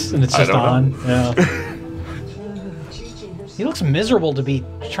tracks, and it's just on. Yeah. He looks miserable to be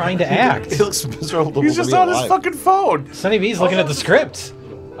trying to act. He looks miserable. He's just on his fucking phone. Sonny B's looking at the script.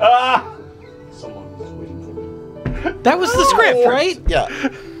 That was the script, right? Yeah.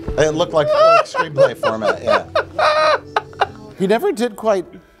 It looked like screenplay format, yeah. He never did quite,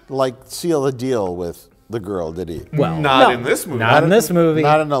 seal a deal with the girl, did he? Well, not in this movie. Not in this movie.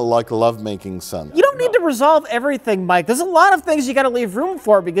 Not in a love-making sense. You don't need to resolve everything, Mike. There's a lot of things you got to leave room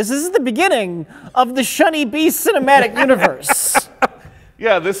for because this is the beginning of the Shuny B cinematic universe.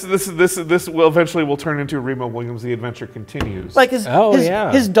 Yeah, this will eventually turn into Remo Williams' The Adventure Continues. Like his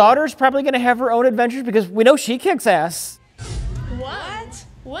daughter's probably going to have her own adventures because we know she kicks ass. What?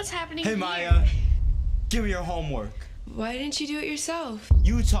 What's happening Hey, here? Maya. Give me your homework. Why didn't you do it yourself?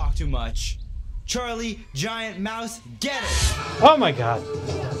 You talk too much. Charlie, giant mouse, get it! Oh my god.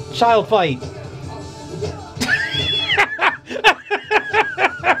 Child fight.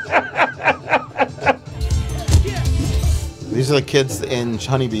 These are the kids in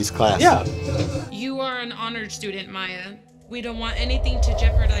Honeybee's class. Yeah. You are an honored student, Maya. We don't want anything to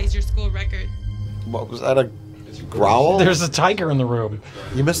jeopardize your school record. What was that, a growl? There's a tiger in the room.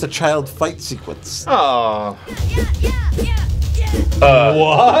 You missed a child fight sequence. Oh.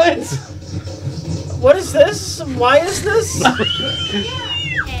 What? What is this? Why is this?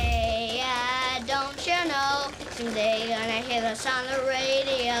 someday gonna hear this on the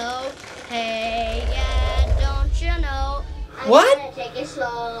radio. Hey, yeah, don't you know? I'm What? gonna take it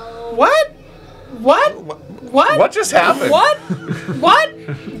slow. What? What? What? What just happened? What? What?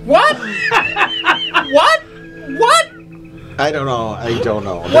 What? What? What? I don't know. I don't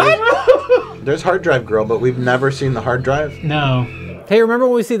know. What? There's Hard Drive Girl, but we've never seen the Hard Drive. No. Hey, remember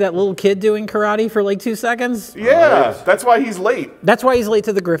when we see that little kid doing karate for like 2 seconds? Yeah, that's why he's late. That's why he's late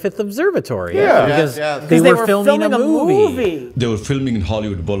to the Griffith Observatory. Yeah. Because They they were filming a movie. They were filming in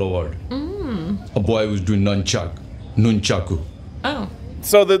Hollywood Boulevard. A boy was doing nunchaku. Oh.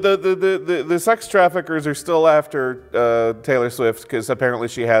 So the sex traffickers are still after Taylor Swift because apparently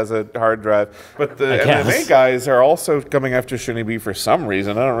she has a hard drive. But the MMA guys are also coming after Shuny B for some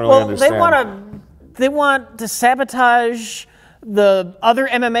reason. I don't really understand. They want to sabotage the other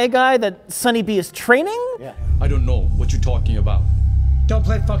MMA guy that Sonny B is training? Yeah. I don't know what you're talking about. Don't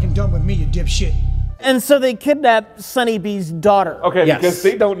play fucking dumb with me, you dipshit. And so they kidnap Sonny B's daughter. Okay, because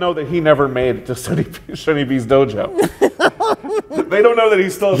they don't know that he never made it to Shuny B's dojo. They don't know that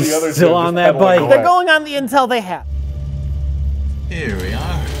he's still at the other still on that bike. They're going on the intel they have. Here we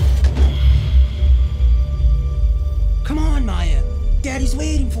are. Come on, Maya. Daddy's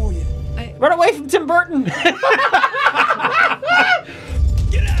waiting for you. Run away from Tim Burton. Get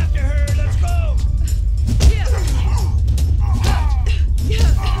after her. Let's go.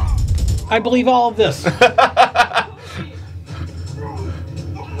 I believe all of this.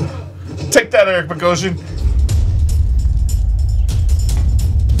 Take that, Eric Bogosian.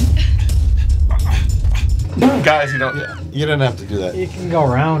 Guys, you don't. You didn't have to do that. You can go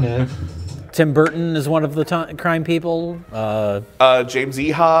around it. Tim Burton is one of the crime people. James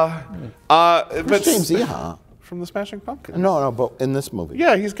Eha. Who's James Eha? From the Smashing Pumpkins. No, but in this movie.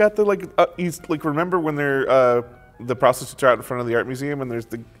 Yeah, he's got the remember when they're the prostitutes are out in front of the art museum and there's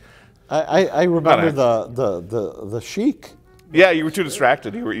the. I remember the Sheik. Yeah, you were too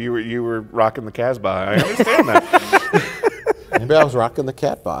distracted. You were rocking the Casbah. I understand that. Maybe I was rocking the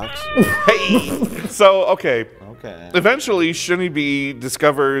cat box. Hey. So okay. Eventually, Shuny B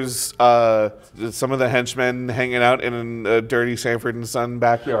discovers some of the henchmen hanging out in a dirty Sanford and Son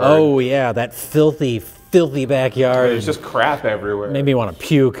backyard. Oh yeah, that filthy, filthy backyard. There's just crap everywhere. Made me want to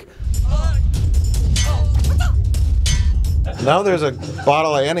puke. Now there's a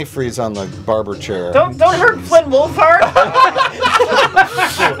bottle of antifreeze on the barber chair. Don't hurt Flynn Wolfhard.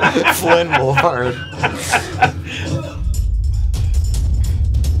 Flynn Wolfhard.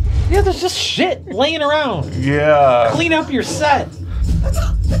 Yeah, there's just shit laying around. Yeah. Clean up your set.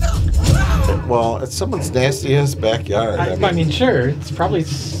 Well, it's someone's nastiest backyard. I mean, sure, it's probably.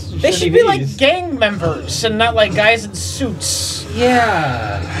 They should be like gang members and not like guys in suits.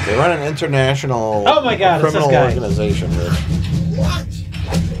 Yeah. They run an international criminal organization. What?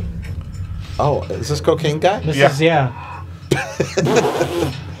 Oh, is this cocaine guy?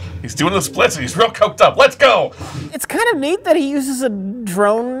 He's doing the splits and he's real coked up. Let's go. It's kind of neat that he uses a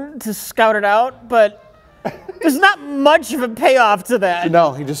drone to scout it out, but there's not much of a payoff to that.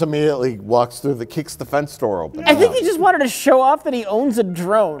 No, he just immediately kicks the fence door open. I think he just wanted to show off that he owns a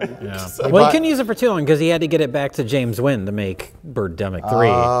drone. Yeah. Well, he couldn't use it for too long because he had to get it back to James Wynn to make Birdemic 3.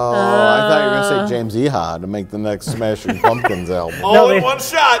 Oh, I thought you were going to say James Eha to make the next Smashing Pumpkins album. All in one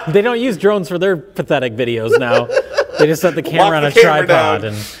shot. They don't use drones for their pathetic videos now. They just set the camera on a camera tripod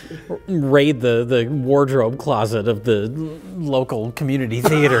down. and raid the wardrobe closet of the local community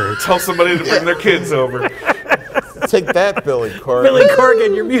theater. Tell somebody to bring their kids over. Take that, Billy Corgan. Billy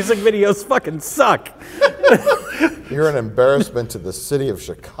Corgan, your music videos fucking suck. You're an embarrassment to the city of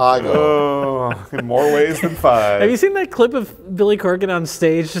Chicago. Oh, in more ways than 5. Have you seen that clip of Billy Corgan on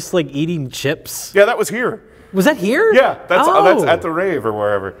stage just like eating chips? Yeah, that was here. Was that here? Yeah, that's at the rave or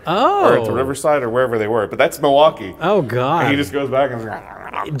wherever. Oh. Or at the Riverside or wherever they were. But that's Milwaukee. Oh, God. And he just goes back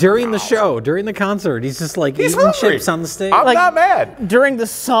and during the show, during the concert, he's just like eating chips on the stage. I'm not mad. During the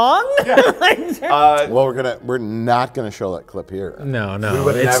song? Well, we're not gonna show that clip here. No,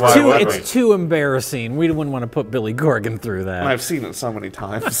 it's too embarrassing. We wouldn't want to put Billy Corgan through that. And I've seen it so many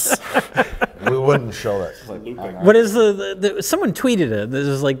times. We wouldn't show that clip. What is someone tweeted it. This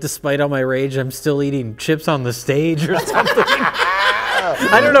is like, despite all my rage, I'm still eating chips on the stage or something.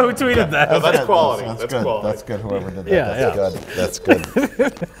 I don't know who tweeted that. That's quality. That's That's good. quality. That's good. Whoever did that. Yeah, That's good.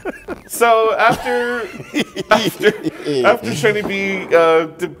 So after Shuny B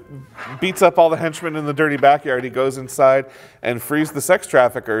beats up all the henchmen in the dirty backyard, he goes inside and frees the sex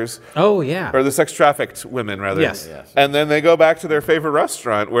traffickers. Oh, yeah. Or the sex trafficked women, rather. Yes. And then they go back to their favorite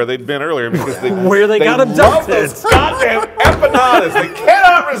restaurant where they'd been earlier because they got abducted. love those goddamn empanadas. They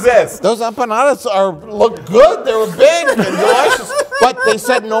cannot resist. Those empanadas look good. They were big and delicious. But they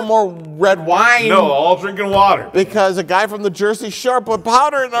said no more red wine. No, all drinking water. Because a guy from the Jersey Shore put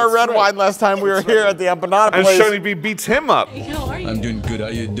powder in our red wine last time we were here at the empanada And place. Shuny B beats him up. I'm doing good. How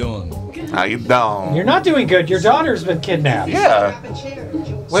you doing? How you doing? You're not doing good. Your daughter's been kidnapped. Yeah.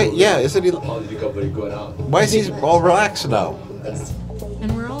 Wait, yeah, isn't he? Why is he all relaxed now?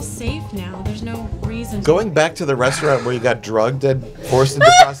 And we're all safe now. There's no reason. Going back to the restaurant where you got drugged and forced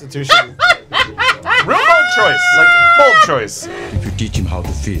into prostitution. Real bold choice. Like, bold choice. If you teach him how to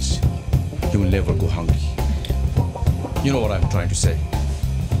fish, he will never go hungry. You know what I'm trying to say.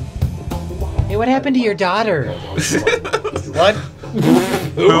 Hey, what happened to your daughter? What?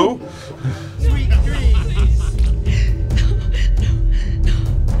 Who?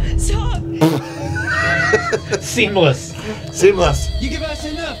 Stop! Seamless. Seamless. You give us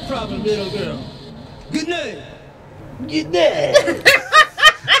enough problem, little girl. Good night. Good night.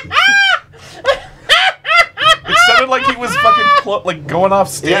 It sounded like he was fucking like going off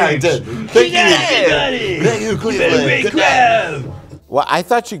stage. Yeah, it did. Thank you, Cleveland. Good night. Well, I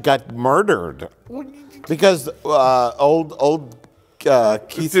thought she got murdered because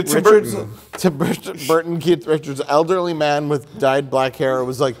Keith Richards, Tim Burton, Keith Richards, elderly man with dyed black hair,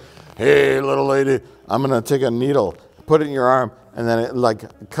 was like, "Hey, little lady, I'm gonna take a needle, put it in your arm." And then it like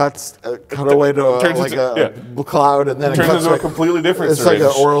cut away to a cloud, and then it turns cuts into a completely different It's syringe.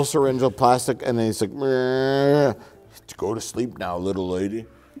 like an oral syringe of plastic, and then he's like, "Meh. Go to sleep now, little lady."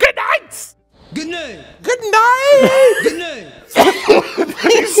 Good night. Good night. Good night. Good night.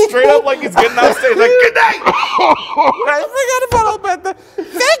 He's straight up like he's getting off stage, like, good night. I forgot about all that.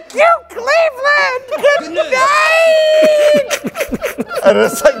 Thank you, Cleveland. Good night. And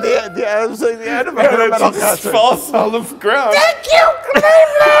it's like the end of a And then metal she just concert. falls on the ground. Thank you,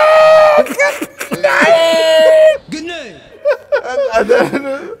 Cleveland. Good night. Good night.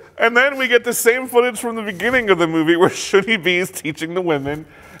 And then we get the same footage from the beginning of the movie where Shuny B is teaching the women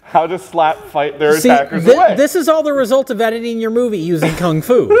how to slap fight their attackers away. This is all the result of editing your movie using Kung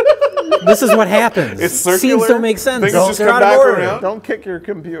Fu. This is what happens. It's circular. Scenes don't make sense. Things just They're come out of back order. around. Don't kick your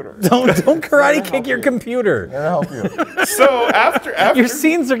computer. Don't karate kick your computer. That'll help you. So after Your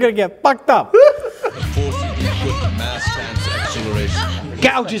scenes are gonna get fucked up. Mass transfer acceleration.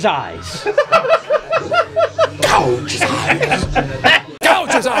 Gouge his eyes. Gouge his eyes.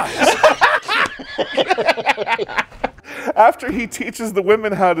 Gouge his eyes. After he teaches the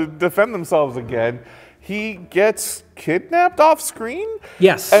women how to defend themselves again, he gets kidnapped off screen.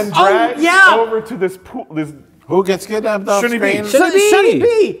 Yes. And dragged over to this pool. Who gets kidnapped off Shuny B. screen? Shuny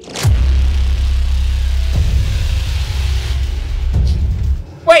B.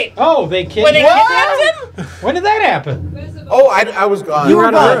 Wait. Oh, they kidnapped him? When did that happen? Oh, I was gone. You were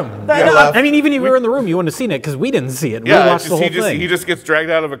out of the room. Yeah, I mean, even if you were in the room, you wouldn't have seen it because we didn't see it. Yeah, we watched the whole he thing. just gets dragged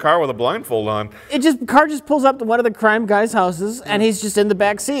out of a car with a blindfold on. Car just pulls up to one of the crime guys' houses, and he's just in the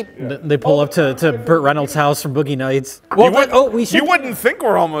back seat. They pull up to Burt Reynolds' house from Boogie Nights. You wouldn't think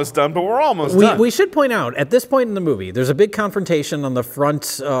we're almost done, but we're almost done. We should point out, at this point in the movie, there's a big confrontation on the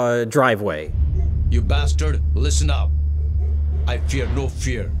front driveway. You bastard, listen up. I fear no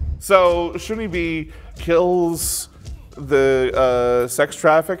fear. So Shuny B kills the sex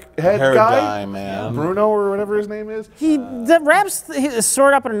traffic head guy, man. Bruno or whatever his name is. He wraps his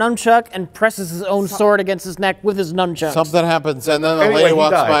sword up in a nunchuck and presses his own sword against his neck with his nunchuck. Something happens, and then the Anyway, lady he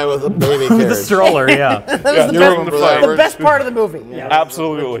walks died. by with a baby carriage. The stroller, yeah. That was the best part of the movie. Yeah.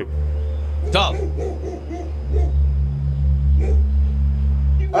 Absolutely. Stop.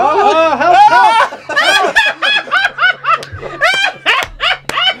 Oh, help!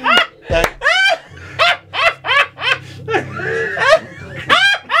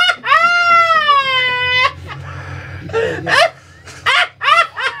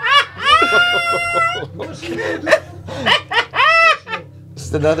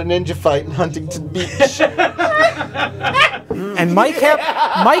 Just another ninja fight in Huntington Beach. And Mike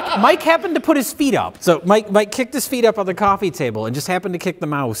happened to put his feet up. So Mike kicked his feet up on the coffee table and just happened to kick the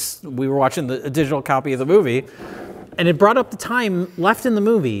mouse. We were watching a digital copy of the movie, and it brought up the time left in the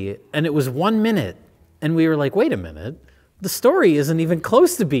movie, and it was 1 minute. And we were like, wait a minute, the story isn't even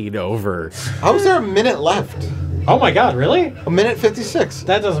close to being over. How is there a minute left? Oh my God, really? A minute 56.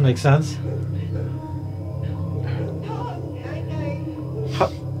 That doesn't make sense.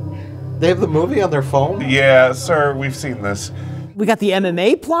 They have the movie on their phone? Yeah, sir, we've seen this. We got the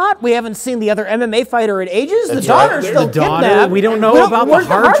MMA plot. We haven't seen the other MMA fighter in ages. That's the daughter's right. still The daughter, kidnapped. we don't know about the where's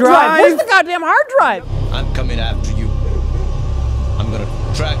hard drive? Where's the goddamn hard drive? I'm coming after you. I'm gonna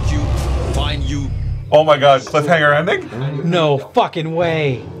track you, find you. Oh my God, cliffhanger ending? No fucking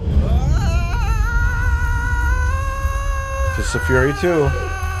way. Fist of Fury 2.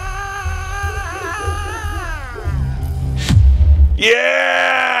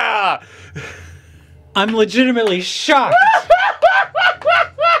 Yeah! I'm legitimately shocked.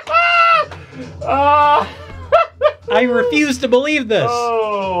 I refuse to believe this.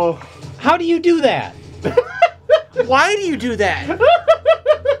 Oh. How do you do that? Why do you do that?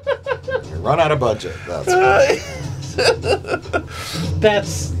 You run out of budget. That's why.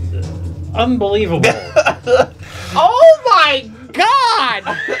 That's unbelievable. Oh my God!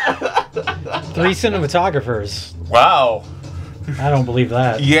 3 cinematographers. Wow. I don't believe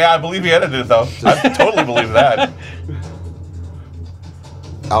that. Yeah, I believe he edited it, though. I totally believe that.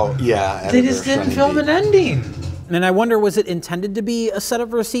 Oh, yeah. They just didn't film an ending. And I wonder, was it intended to be a setup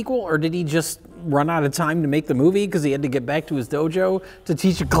for a sequel, or did he just run out of time to make the movie because he had to get back to his dojo to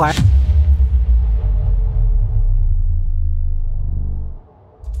teach a class?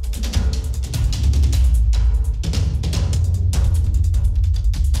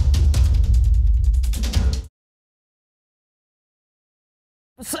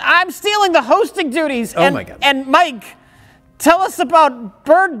 I'm stealing the hosting duties. Oh my God. And Mike, tell us about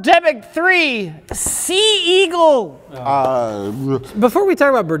Birdemic 3, Sea Eagle. Before we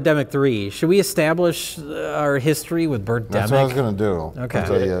talk about Birdemic 3, should we establish our history with Birdemic? That's what I was going to do. Okay.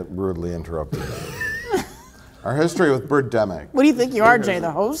 Until you rudely interrupted me. Our history with Birdemic. What do you think you are, Jay,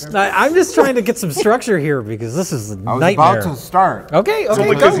 the host? I'm just trying to get some structure here because this is a nightmare. I was about to start. Okay, So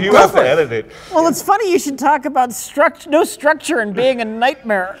because you have to edit it. Well, it's funny you should talk about no structure and being a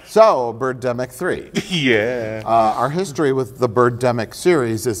nightmare. So, Birdemic 3. Yeah. Our history with the Birdemic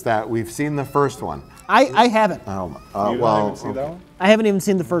series is that we've seen the first one. I haven't. Well, see that one? I haven't even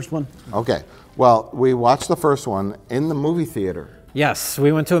seen the first one. okay. Well, we watched the first one in the movie theater. Yes,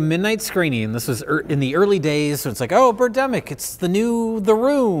 we went to a midnight screening. This was in the early days, so it's like, oh, Birdemic, it's the new The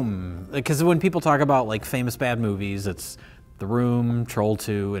Room. Because when people talk about like famous bad movies, it's The Room, Troll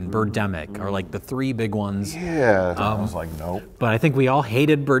 2, and Birdemic are like the 3 big ones. Yeah. I was like, nope. But I think we all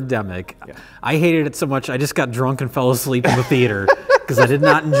hated Birdemic. Yeah. I hated it so much, I just got drunk and fell asleep in the theater because I did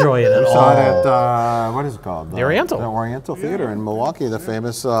not enjoy it at all. Saw it at, what is it called? The Oriental. The Oriental Theater in Milwaukee, the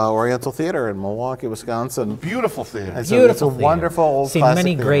famous Oriental Theater in Milwaukee, Wisconsin. Beautiful theater. It's Beautiful a wonderful old Seen classic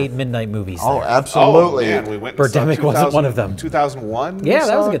many theater. great midnight movies Oh, there. absolutely. Oh, man, we went and saw Birdemic wasn't one of them. 2001? Yeah,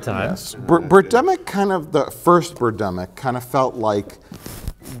 that was a good time. Yes. Birdemic kind of, the first Birdemic kind of felt like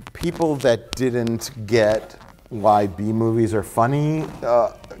people that didn't get why B movies are funny,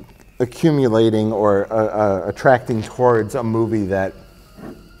 accumulating or attracting towards a movie that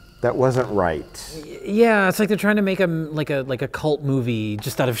wasn't right. Yeah, it's like they're trying to make them like a cult movie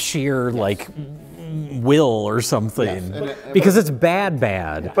just out of sheer like will or something. Yes. Because it's bad.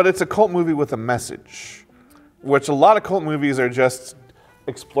 But it's a cult movie with a message, which a lot of cult movies are just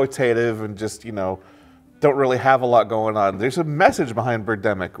exploitative and just, you know, don't really have a lot going on. There's a message behind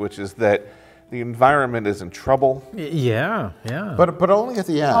Birdemic, which is that the environment is in trouble. Yeah. But only at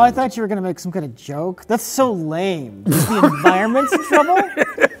the end. Oh, I thought you were going to make some kind of joke. That's so lame. The environment's in trouble?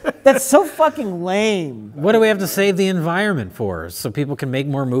 That's so fucking lame. What do we have to save the environment for? So people can make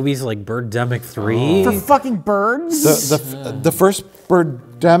more movies like Birdemic 3? For fucking birds? The first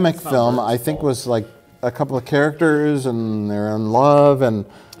Birdemic film, I think, was like a couple of characters and they're in love and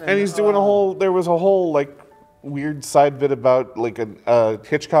he's doing there was a whole like weird side bit about like a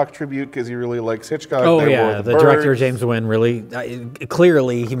Hitchcock tribute because he really likes Hitchcock. Oh, They yeah, wore the birds. director, James Wynn, really,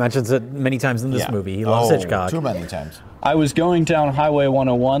 clearly, he mentions it many times in this movie. He loves Hitchcock. Too many times. I was going down Highway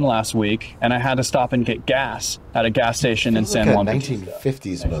 101 last week, and I had to stop and get gas at a gas station in San Juan.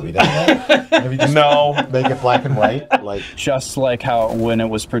 1950s movie, doesn't it? Maybe just make it black and white, like just like how when it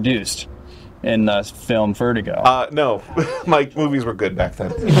was produced in the film Vertigo. No, my movies were good back then.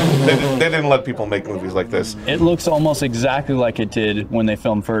 They didn't let people make movies like this. It looks almost exactly like it did when they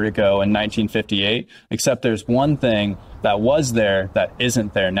filmed Vertigo in 1958, except there's one thing that was there that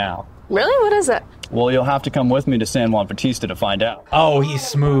isn't there now. Really? What is it? Well, you'll have to come with me to San Juan Bautista to find out. Oh, he's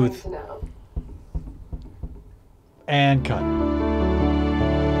smooth. And cut.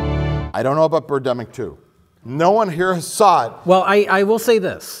 I don't know about Birdemic 2. No one here saw it. Well, I will say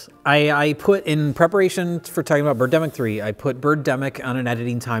this. I put, in preparation for talking about Birdemic 3, I put Birdemic on an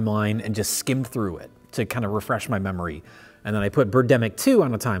editing timeline and just skimmed through it to kind of refresh my memory. And then I put Birdemic 2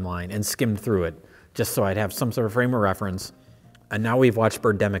 on a timeline and skimmed through it just so I'd have some sort of frame of reference. And now we've watched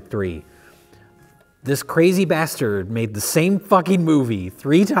Birdemic 3. This crazy bastard made the same fucking movie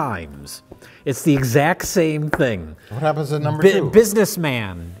 3 times. It's the exact same thing. What happens in number 2?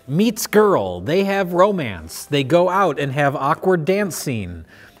 Businessman meets girl. They have romance. They go out and have awkward dance scene.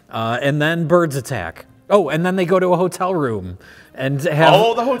 And then birds attack. Oh, and then they go to a hotel room and have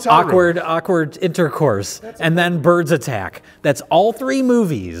awkward intercourse. And then birds attack. That's all 3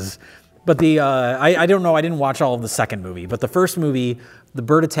 movies. But the I don't know. I didn't watch all of the second movie, but the first movie, the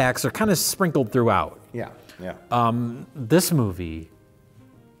bird attacks are kind of sprinkled throughout. Yeah, yeah. This movie,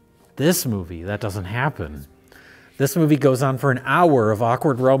 that doesn't happen. This movie goes on for an hour of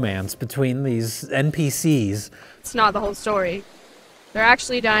awkward romance between these NPCs. It's not the whole story. They're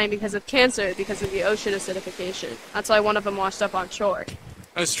actually dying because of cancer because of the ocean acidification. That's why one of them washed up on shore.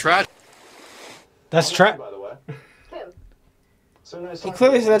 That's tragic. That's tragic. By the way. He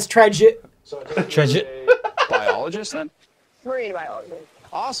clearly said that's tragic. Tragic. Biologist then? Marine biology.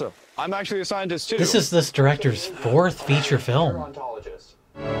 Awesome. I'm actually a scientist too. This is this director's fourth feature film.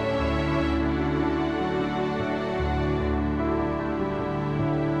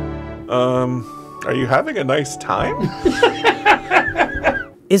 Are you having a nice time?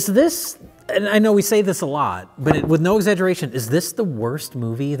 Is this, and I know we say this a lot, but with no exaggeration, is this the worst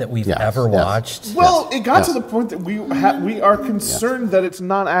movie that we've ever watched? Well, it got to the point that we are concerned that it's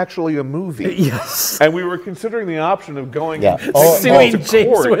not actually a movie. Yes. And we were considering the option of going suing to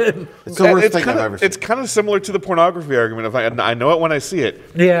James court. Wynn. It's the worst thing I've ever seen. It's kind of similar to the pornography argument. If I know it when I see it.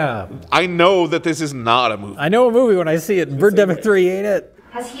 Yeah. I know that this is not a movie. I know a movie when I see it. Birdemic 3 ain't it?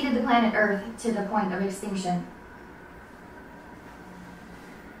 Has heated the planet Earth to the point of extinction.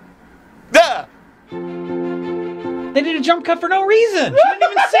 Yeah. They did a jump cut for no reason. She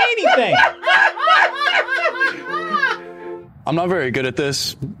didn't even say anything. I'm not very good at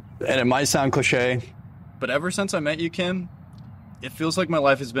this, and it might sound cliche, but ever since I met you, Kim, it feels like my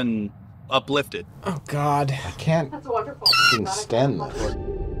life has been uplifted. Oh, God. I can't fucking stand this.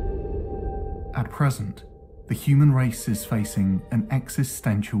 At present, the human race is facing an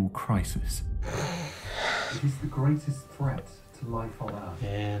existential crisis. It is the greatest threat to life on Earth.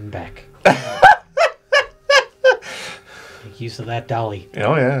 And back. Make use of that dolly.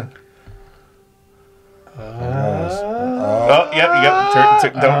 Oh, yeah.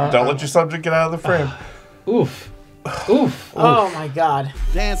 Don't let your subject get out of the frame. Oof. Oof. Oh my God.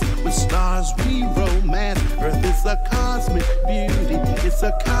 Dance with stars, we romance. Earth is a cosmic beauty. It's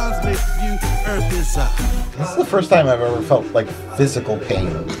a cosmic view. Earth is a... This is the first time I've ever felt like physical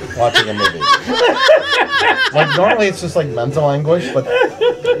pain watching a movie. Like normally it's just like mental anguish, but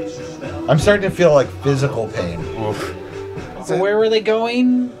I'm starting to feel like physical pain. Oof. Where were they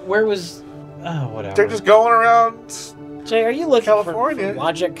going? Where was... Oh, whatever. They're just going around Jay, are you looking California for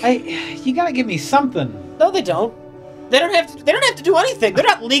logic? You gotta give me something. No, they don't. They don't have to do anything. They're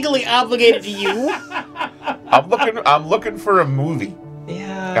not legally obligated to you. I'm looking for a movie.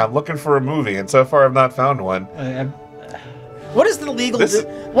 Yeah. I'm looking for a movie, and so far I've not found one. What is the legal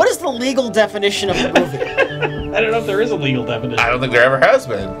definition of a movie? I don't know if there is a legal definition. I don't think there ever has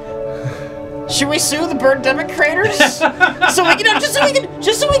been. Should we sue the Birdemic creators? so we can just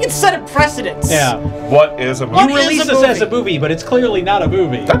so we can set a precedent. Yeah. What is a movie? You release this as a movie, but it's clearly not a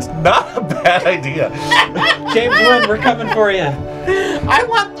movie. That's not a bad idea. James Wynn, we're coming for you. I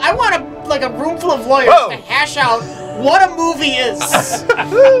want a room full of lawyers to hash out what a movie is.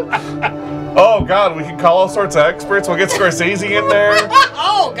 Oh God, we can call all sorts of experts. We'll get Scorsese in there.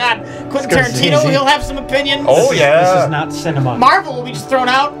 Oh God, Quentin Tarantino, he'll have some opinions. Oh yeah, this is not cinema. Marvel will be just thrown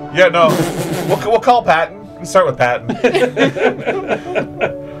out. Yeah, no, we'll call Patton. We'll start with Patton.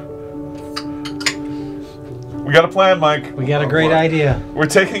 We got a plan, Mike. We got a great idea. We're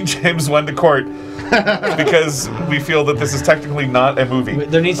taking James Wynn to court because we feel that this is technically not a movie.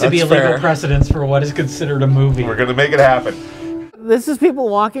 There needs to be a legal precedence for what is considered a movie. We're gonna make it happen. This is people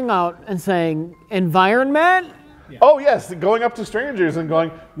walking out and saying, environment? Yeah. Oh, yes, going up to strangers and going,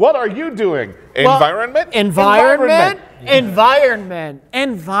 what are you doing? Environment? Environment.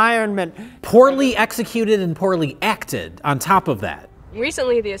 Poorly executed and poorly acted on top of that.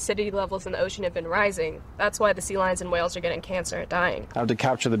 Recently, the acidity levels in the ocean have been rising. That's why the sea lions and whales are getting cancer and dying. I have to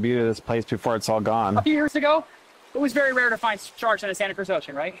capture the beauty of this place before it's all gone. A few years ago, it was very rare to find sharks in the Santa Cruz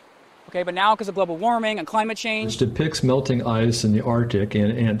Ocean, right? Okay, but now because of global warming and climate change... Which depicts melting ice in the Arctic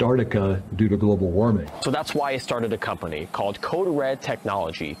and Antarctica due to global warming. So that's why I started a company called Code Red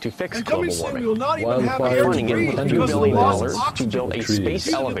Technology to fix global warming. Funding it with $2 billion to build a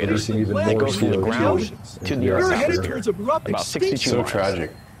space elevator that goes from the ground to the Earth's about 62 So miles.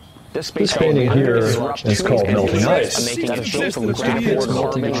 tragic. This space painting here is called Melting Ice. Making it built from the ground for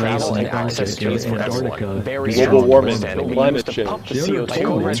melting urban ice travel in and access space for Antarctica. everyone. Very Global warming, climate change.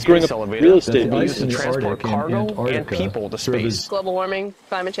 It's screwing up real estate. We use to transport cargo and people to space. Global warming,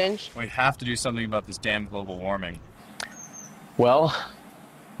 climate change. We have to do something about this damn global warming. Well,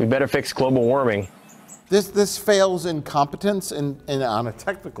 we better fix global warming. This fails in competence and on a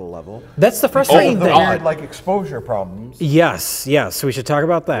technical level. That's the frustrating thing. Like exposure problems. Yes, we should talk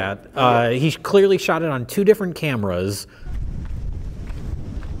about that. He clearly shot it on 2 different cameras.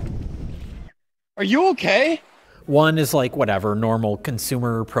 Are you okay? One is like, whatever, normal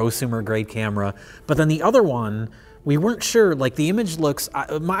consumer, prosumer grade camera. But then the other one, we weren't sure, like the image looks,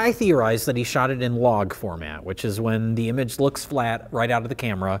 I theorized that he shot it in log format, which is when the image looks flat right out of the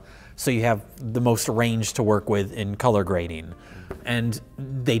camera, so you have the most range to work with in color grading. And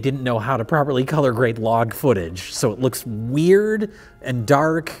they didn't know how to properly color grade log footage, so it looks weird and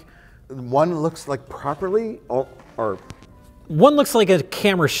dark. One looks like properly, or one looks like a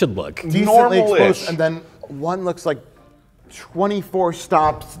camera should look. Decently exposed, and then one looks like 24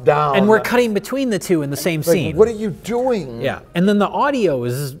 stops down. And we're cutting between the two in the same scene. What are you doing? Yeah, and then the audio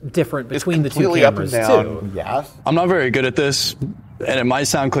is different between the two cameras too. Yes. I'm not very good at this, and it might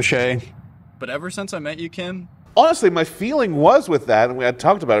sound cliche, but ever since I met you, Kim, honestly, my feeling was with that, and we had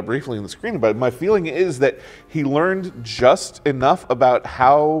talked about it briefly in the screen, but my feeling is that he learned just enough about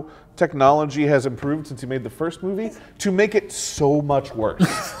how technology has improved since he made the first movie to make it so much worse.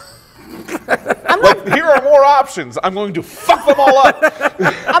 Like, here are more options. I'm going to fuck them all up.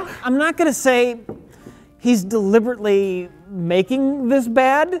 I'm not going to say he's deliberately making this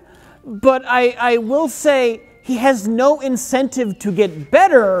bad, but I will say he has no incentive to get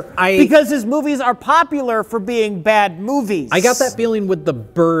better because his movies are popular for being bad movies. I got that feeling with the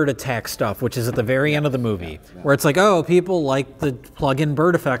bird attack stuff, which is at the very end of the movie, where it's like, oh, people like the plug-in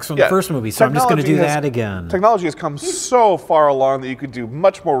bird effects from the first movie, so I'm just going to do that again. Technology has come so far along that you could do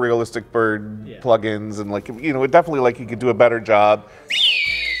much more realistic bird plugins, and like, you know, definitely like you could do a better job.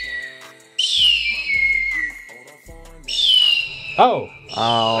 Oh,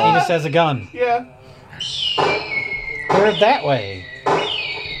 Venus has a gun. Yeah. Throw it that way.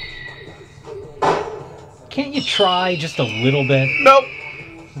 Can't you try just a little bit? Nope.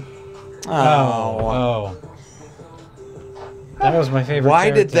 Oh. That was my favorite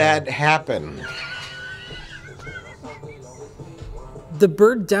Why character. did that happen? The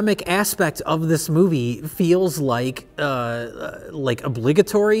Birdemic aspect of this movie feels like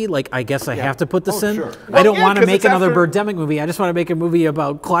obligatory. Like, I guess I have to put this in. Sure. I don't want to make another Birdemic movie. I just want to make a movie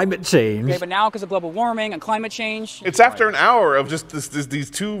about climate change. Okay, but now because of global warming and climate change, It's after an hour of just these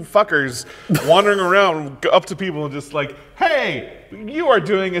two fuckers wandering around up to people and just like, hey, you are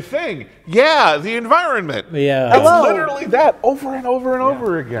doing a thing. Yeah, the environment. Yeah. It's literally that over and over and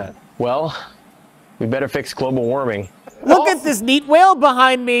over again. Well, we better fix global warming. Look at this neat whale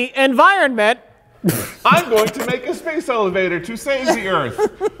behind me. Environment. I'm going to make a space elevator to save the Earth.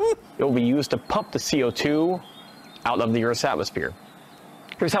 It will be used to pump the CO2 out of the Earth's atmosphere.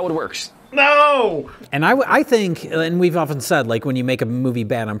 Here's how it works. No! And I think, and we've often said, like, when you make a movie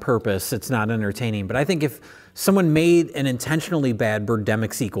bad on purpose, it's not entertaining. But I think if someone made an intentionally bad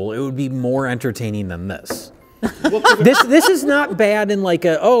Birdemic sequel, it would be more entertaining than this. This is not bad in like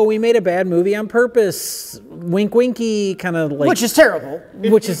we made a bad movie on purpose, wink winky kind of like, which is terrible.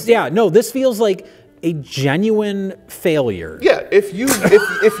 Which is no, this feels like a genuine failure. Yeah, if you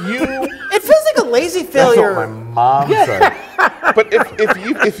it feels like a lazy failure. That's what my mom said. But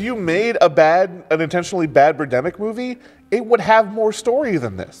if you made an intentionally bad Birdemic movie, it would have more story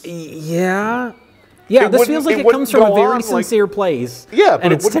than this. Yeah. Yeah, this feels like it comes from a very sincere place. Yeah, but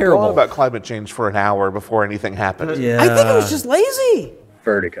and it it's wouldn't terrible. go on about climate change for an hour before anything happened. Yeah. I think it was just lazy.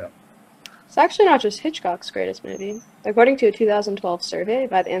 Vertigo. It's actually not just Hitchcock's greatest movie. According to a 2012 survey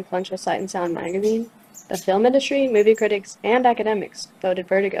by the influential Sight and Sound magazine, the film industry, movie critics, and academics voted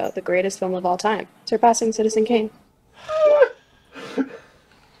Vertigo the greatest film of all time, surpassing Citizen Kane.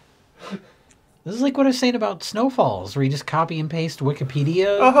 This is like what I was saying about Snowfalls, where you just copy and paste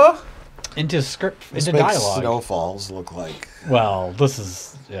Wikipedia into script, into dialogue. Snowfalls look like. Well, this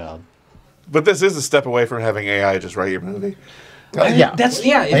is But this is a step away from having AI just write your movie. Yeah, that's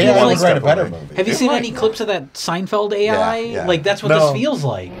AI would write a better movie. Have you seen any clips of that Seinfeld AI? Yeah. Like that's what this feels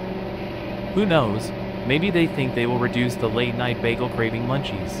like. Who knows? Maybe they think they will reduce the late-night bagel craving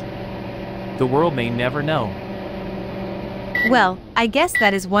munchies. The world may never know. Well, I guess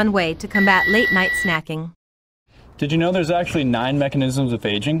that is one way to combat late-night snacking. Did you know there's actually 9 mechanisms of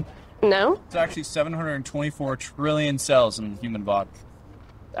aging? No? It's actually 724 trillion cells in the human body.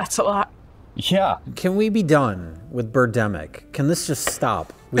 That's a lot. Yeah. Can we be done with Birdemic? Can this just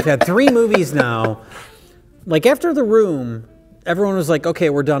stop? We've had 3 movies now. Like, after The Room, everyone was like,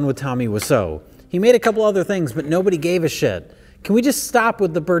 okay, we're done with Tommy Wiseau. He made a couple other things, but nobody gave a shit. Can we just stop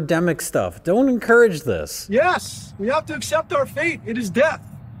with the Birdemic stuff? Don't encourage this. Yes, we have to accept our fate. It is death.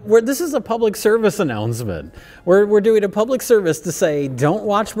 This is a public service announcement. We're doing a public service to say, don't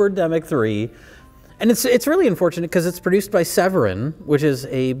watch Birdemic 3. And it's really unfortunate because it's produced by Severin, which is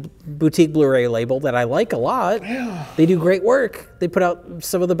a boutique Blu-ray label that I like a lot. Yeah. They do great work. They put out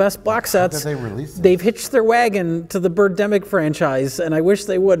some of the best box sets. How did they release it? They've hitched their wagon to the Birdemic franchise, and I wish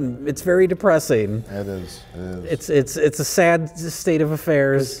they wouldn't. It's very depressing. It is. It's a sad state of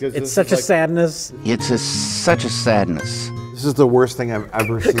affairs. It's such a sadness. It's such a sadness. This is the worst thing I've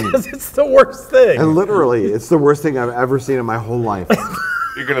ever seen. Because it's the worst thing. And literally, it's the worst thing I've ever seen in my whole life.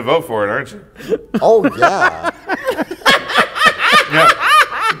 You're going to vote for it, aren't you? Oh, yeah. Yeah.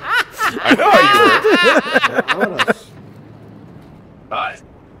 I know how you were. Hi.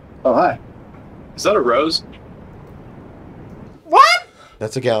 Oh, hi. Is that a rose? What?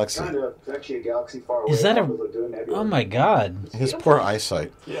 That's a galaxy. It's actually a galaxy far away. Is that a... Oh, my God. His poor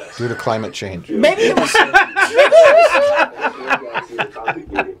eyesight due to climate change. Maybe it was...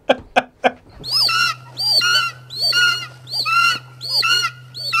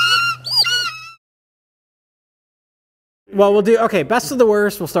 Well, we'll do, okay, best of the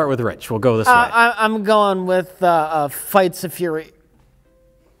worst. We'll start with Rich. We'll go this way. I'm going with Fights of Fury.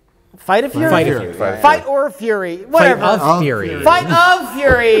 Fight of Fury? Fight of Fury. Fight or Fury. Whatever. Fight of Fury. Fight of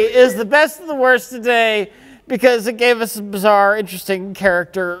Fury is the best of the worst today because it gave us a bizarre, interesting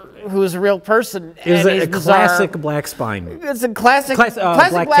character who is a real person. It was a classic black spine. It's a classic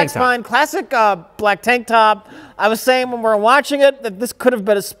black spine, classic black tank top. I was saying when we were watching it that this could have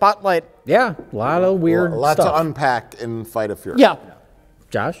been a spotlight. Yeah, a lot of weird A lot stuff. to unpack in Fight of Fury. Yeah.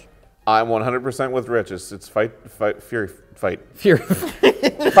 Josh? I'm 100% with Rich. It's Fury. Fury.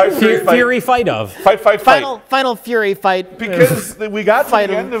 Fury fight of. Final Fury fight. Because we got to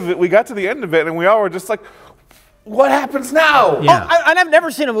the end of it. We got to the end of it, and we all were just like, "What happens now?" Yeah. Oh, and I've never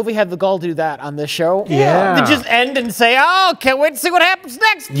seen a movie have the gall to do that on this show. Yeah. To just end and say, "Oh, can't wait to see what happens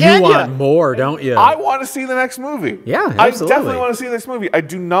next." You want more, don't you? I want to see the next movie. Yeah, I absolutely. definitely want to see the next movie. I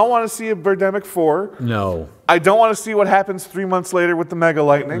do not want to see a Birdemic 4. No. I don't want to see what happens 3 months later with the Mega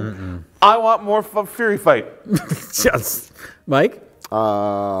Lightning. I want more Fury fight. Just, Mike?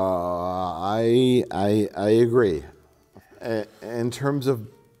 I agree. In terms of,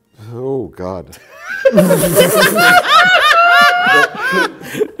 oh God,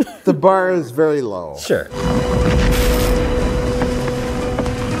 the bar is very low. Sure.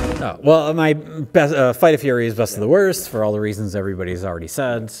 Oh, well, my best, Fight of Fury is best of the worst for all the reasons everybody's already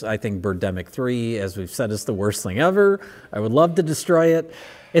said. I think Birdemic 3, as we've said, is the worst thing ever. I would love to destroy it.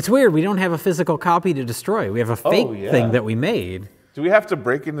 It's weird. We don't have a physical copy to destroy. We have a fake thing that we made. Do we have to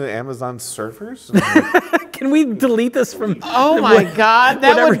break into Amazon servers? Can we delete this from... Oh my God,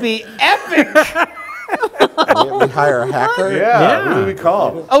 that would be epic. We hire a hacker? Yeah. Who do we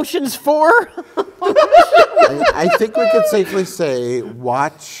call? Ocean's 4? I think we could safely say,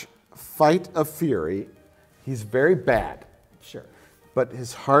 watch Fight of Fury. He's very bad. Sure. But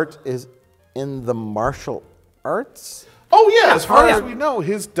his heart is in the martial arts. Oh yeah, as far as we know,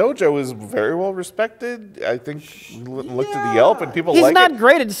 his dojo is very well respected. I think looked at the Yelp and people like it. He's not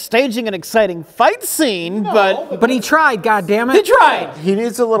great at staging an exciting fight scene, but he tried. God damn it, he tried. He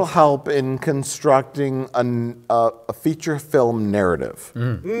needs a little help in constructing a feature film narrative.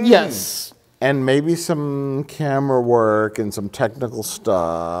 Yes. And maybe some camera work and some technical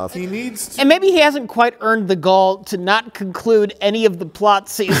stuff. He needs to. And maybe he hasn't quite earned the gall to not conclude any of the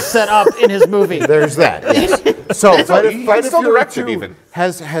plots he's set up in his movie. There's that, yes. So Fight of Fury 2 even.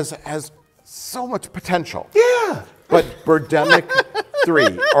 has so much potential. Yeah. But Birdemic 3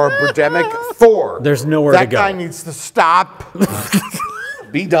 or Birdemic 4. There's nowhere to go. That guy needs to stop.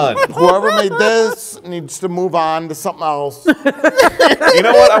 Be done. Whoever made this needs to move on to something else. You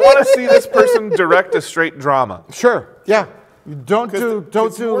know what? I want to see this person direct a straight drama. Sure. Yeah. Don't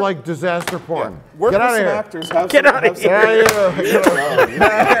do like disaster porn. Yeah. Work Get with out of some here. actors. Get out of here.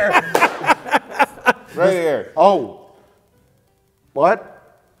 Right here. Oh. What?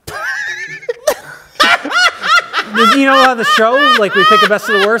 You know how the show, like we pick a best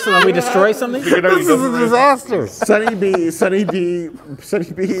of the worst and then we destroy something? This is a disaster. Sunny B,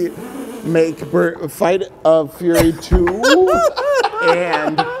 make Fight of Fury 2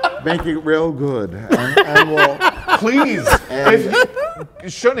 and make it real good. And we'll please.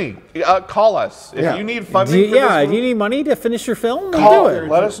 Shuny, call us if you need funding. Do you need money to finish your film? Call do it.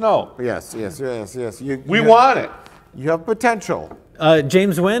 Let us know. Yes. We want it. You have potential.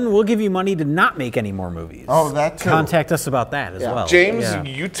 James Wynn, we'll give you money to not make any more movies. Oh, that too. Contact us about that as well. James,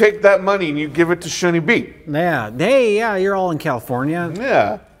 you take that money and you give it to Shuny B. Yeah. Hey, you're all in California.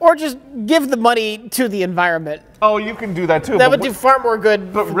 Yeah. Or just give the money to the environment. Oh, you can do that too. That would do far more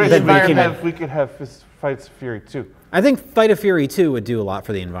good for the environment. We could have Fights of Fury 2. I think Fight of Fury 2 would do a lot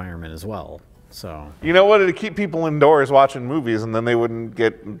for the environment as well. So you know what? It'd keep people indoors watching movies, and then they wouldn't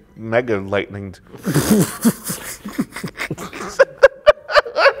get mega lightninged.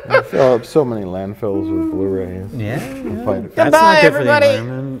 I fill up so many landfills with Blu-rays. Yeah. That's not good for the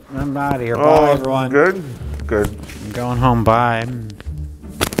environment. I'm out of here. Bye, everyone. Good. I'm going home. Bye.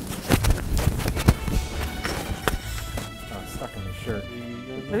 Stuck in my shirt.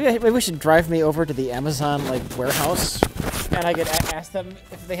 Maybe we should drive me over to the Amazon warehouse, and I could ask them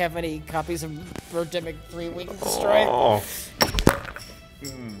if they have any copies of Birdemic 3 we can destroy. Oh.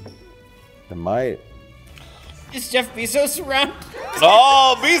 They might. Is Jeff Bezos around?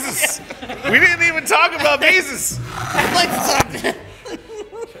 Oh, Bezos! We didn't even talk about Bezos. I'd like to talk to him.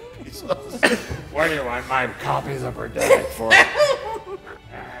 Where do you want my copies of Birdemic for?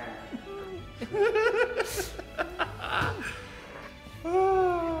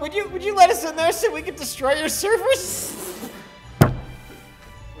 Would you let us in there so we could destroy your servers?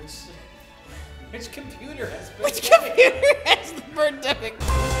 Which computer has the Birdemic?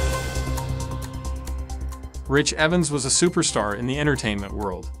 Rich Evans was a superstar in the entertainment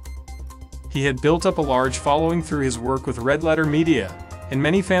world. He had built up a large following through his work with RedLetterMedia, and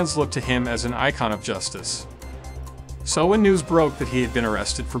many fans looked to him as an icon of justice. So when news broke that he had been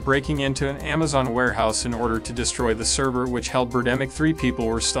arrested for breaking into an Amazon warehouse in order to destroy the server which held Birdemic 3, people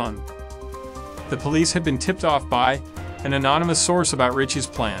were stunned. The police had been tipped off by an anonymous source about Rich's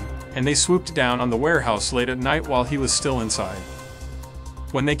plan, and they swooped down on the warehouse late at night while he was still inside.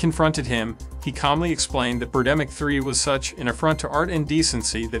 When they confronted him, he calmly explained that Birdemic 3 was such an affront to art and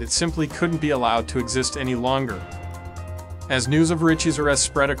decency that it simply couldn't be allowed to exist any longer. As news of Rich's arrest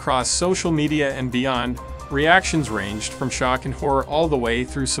spread across social media and beyond, reactions ranged from shock and horror all the way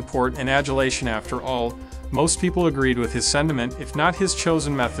through support and adulation. After all, most people agreed with his sentiment, if not his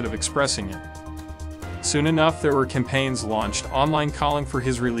chosen method of expressing it. Soon enough, there were campaigns launched online calling for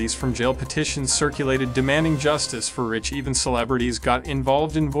his release from jail, petitions circulated demanding justice for Rich. Even celebrities got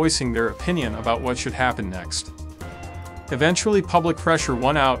involved in voicing their opinion about what should happen next. Eventually, public pressure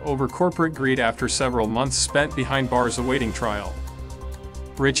won out over corporate greed after several months spent behind bars awaiting trial.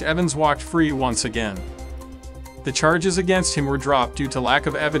 Rich Evans walked free once again. The charges against him were dropped due to lack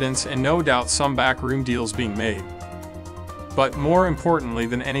of evidence and no doubt some backroom deals being made. But more importantly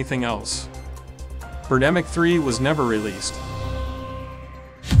than anything else, Birdemic 3 was never released.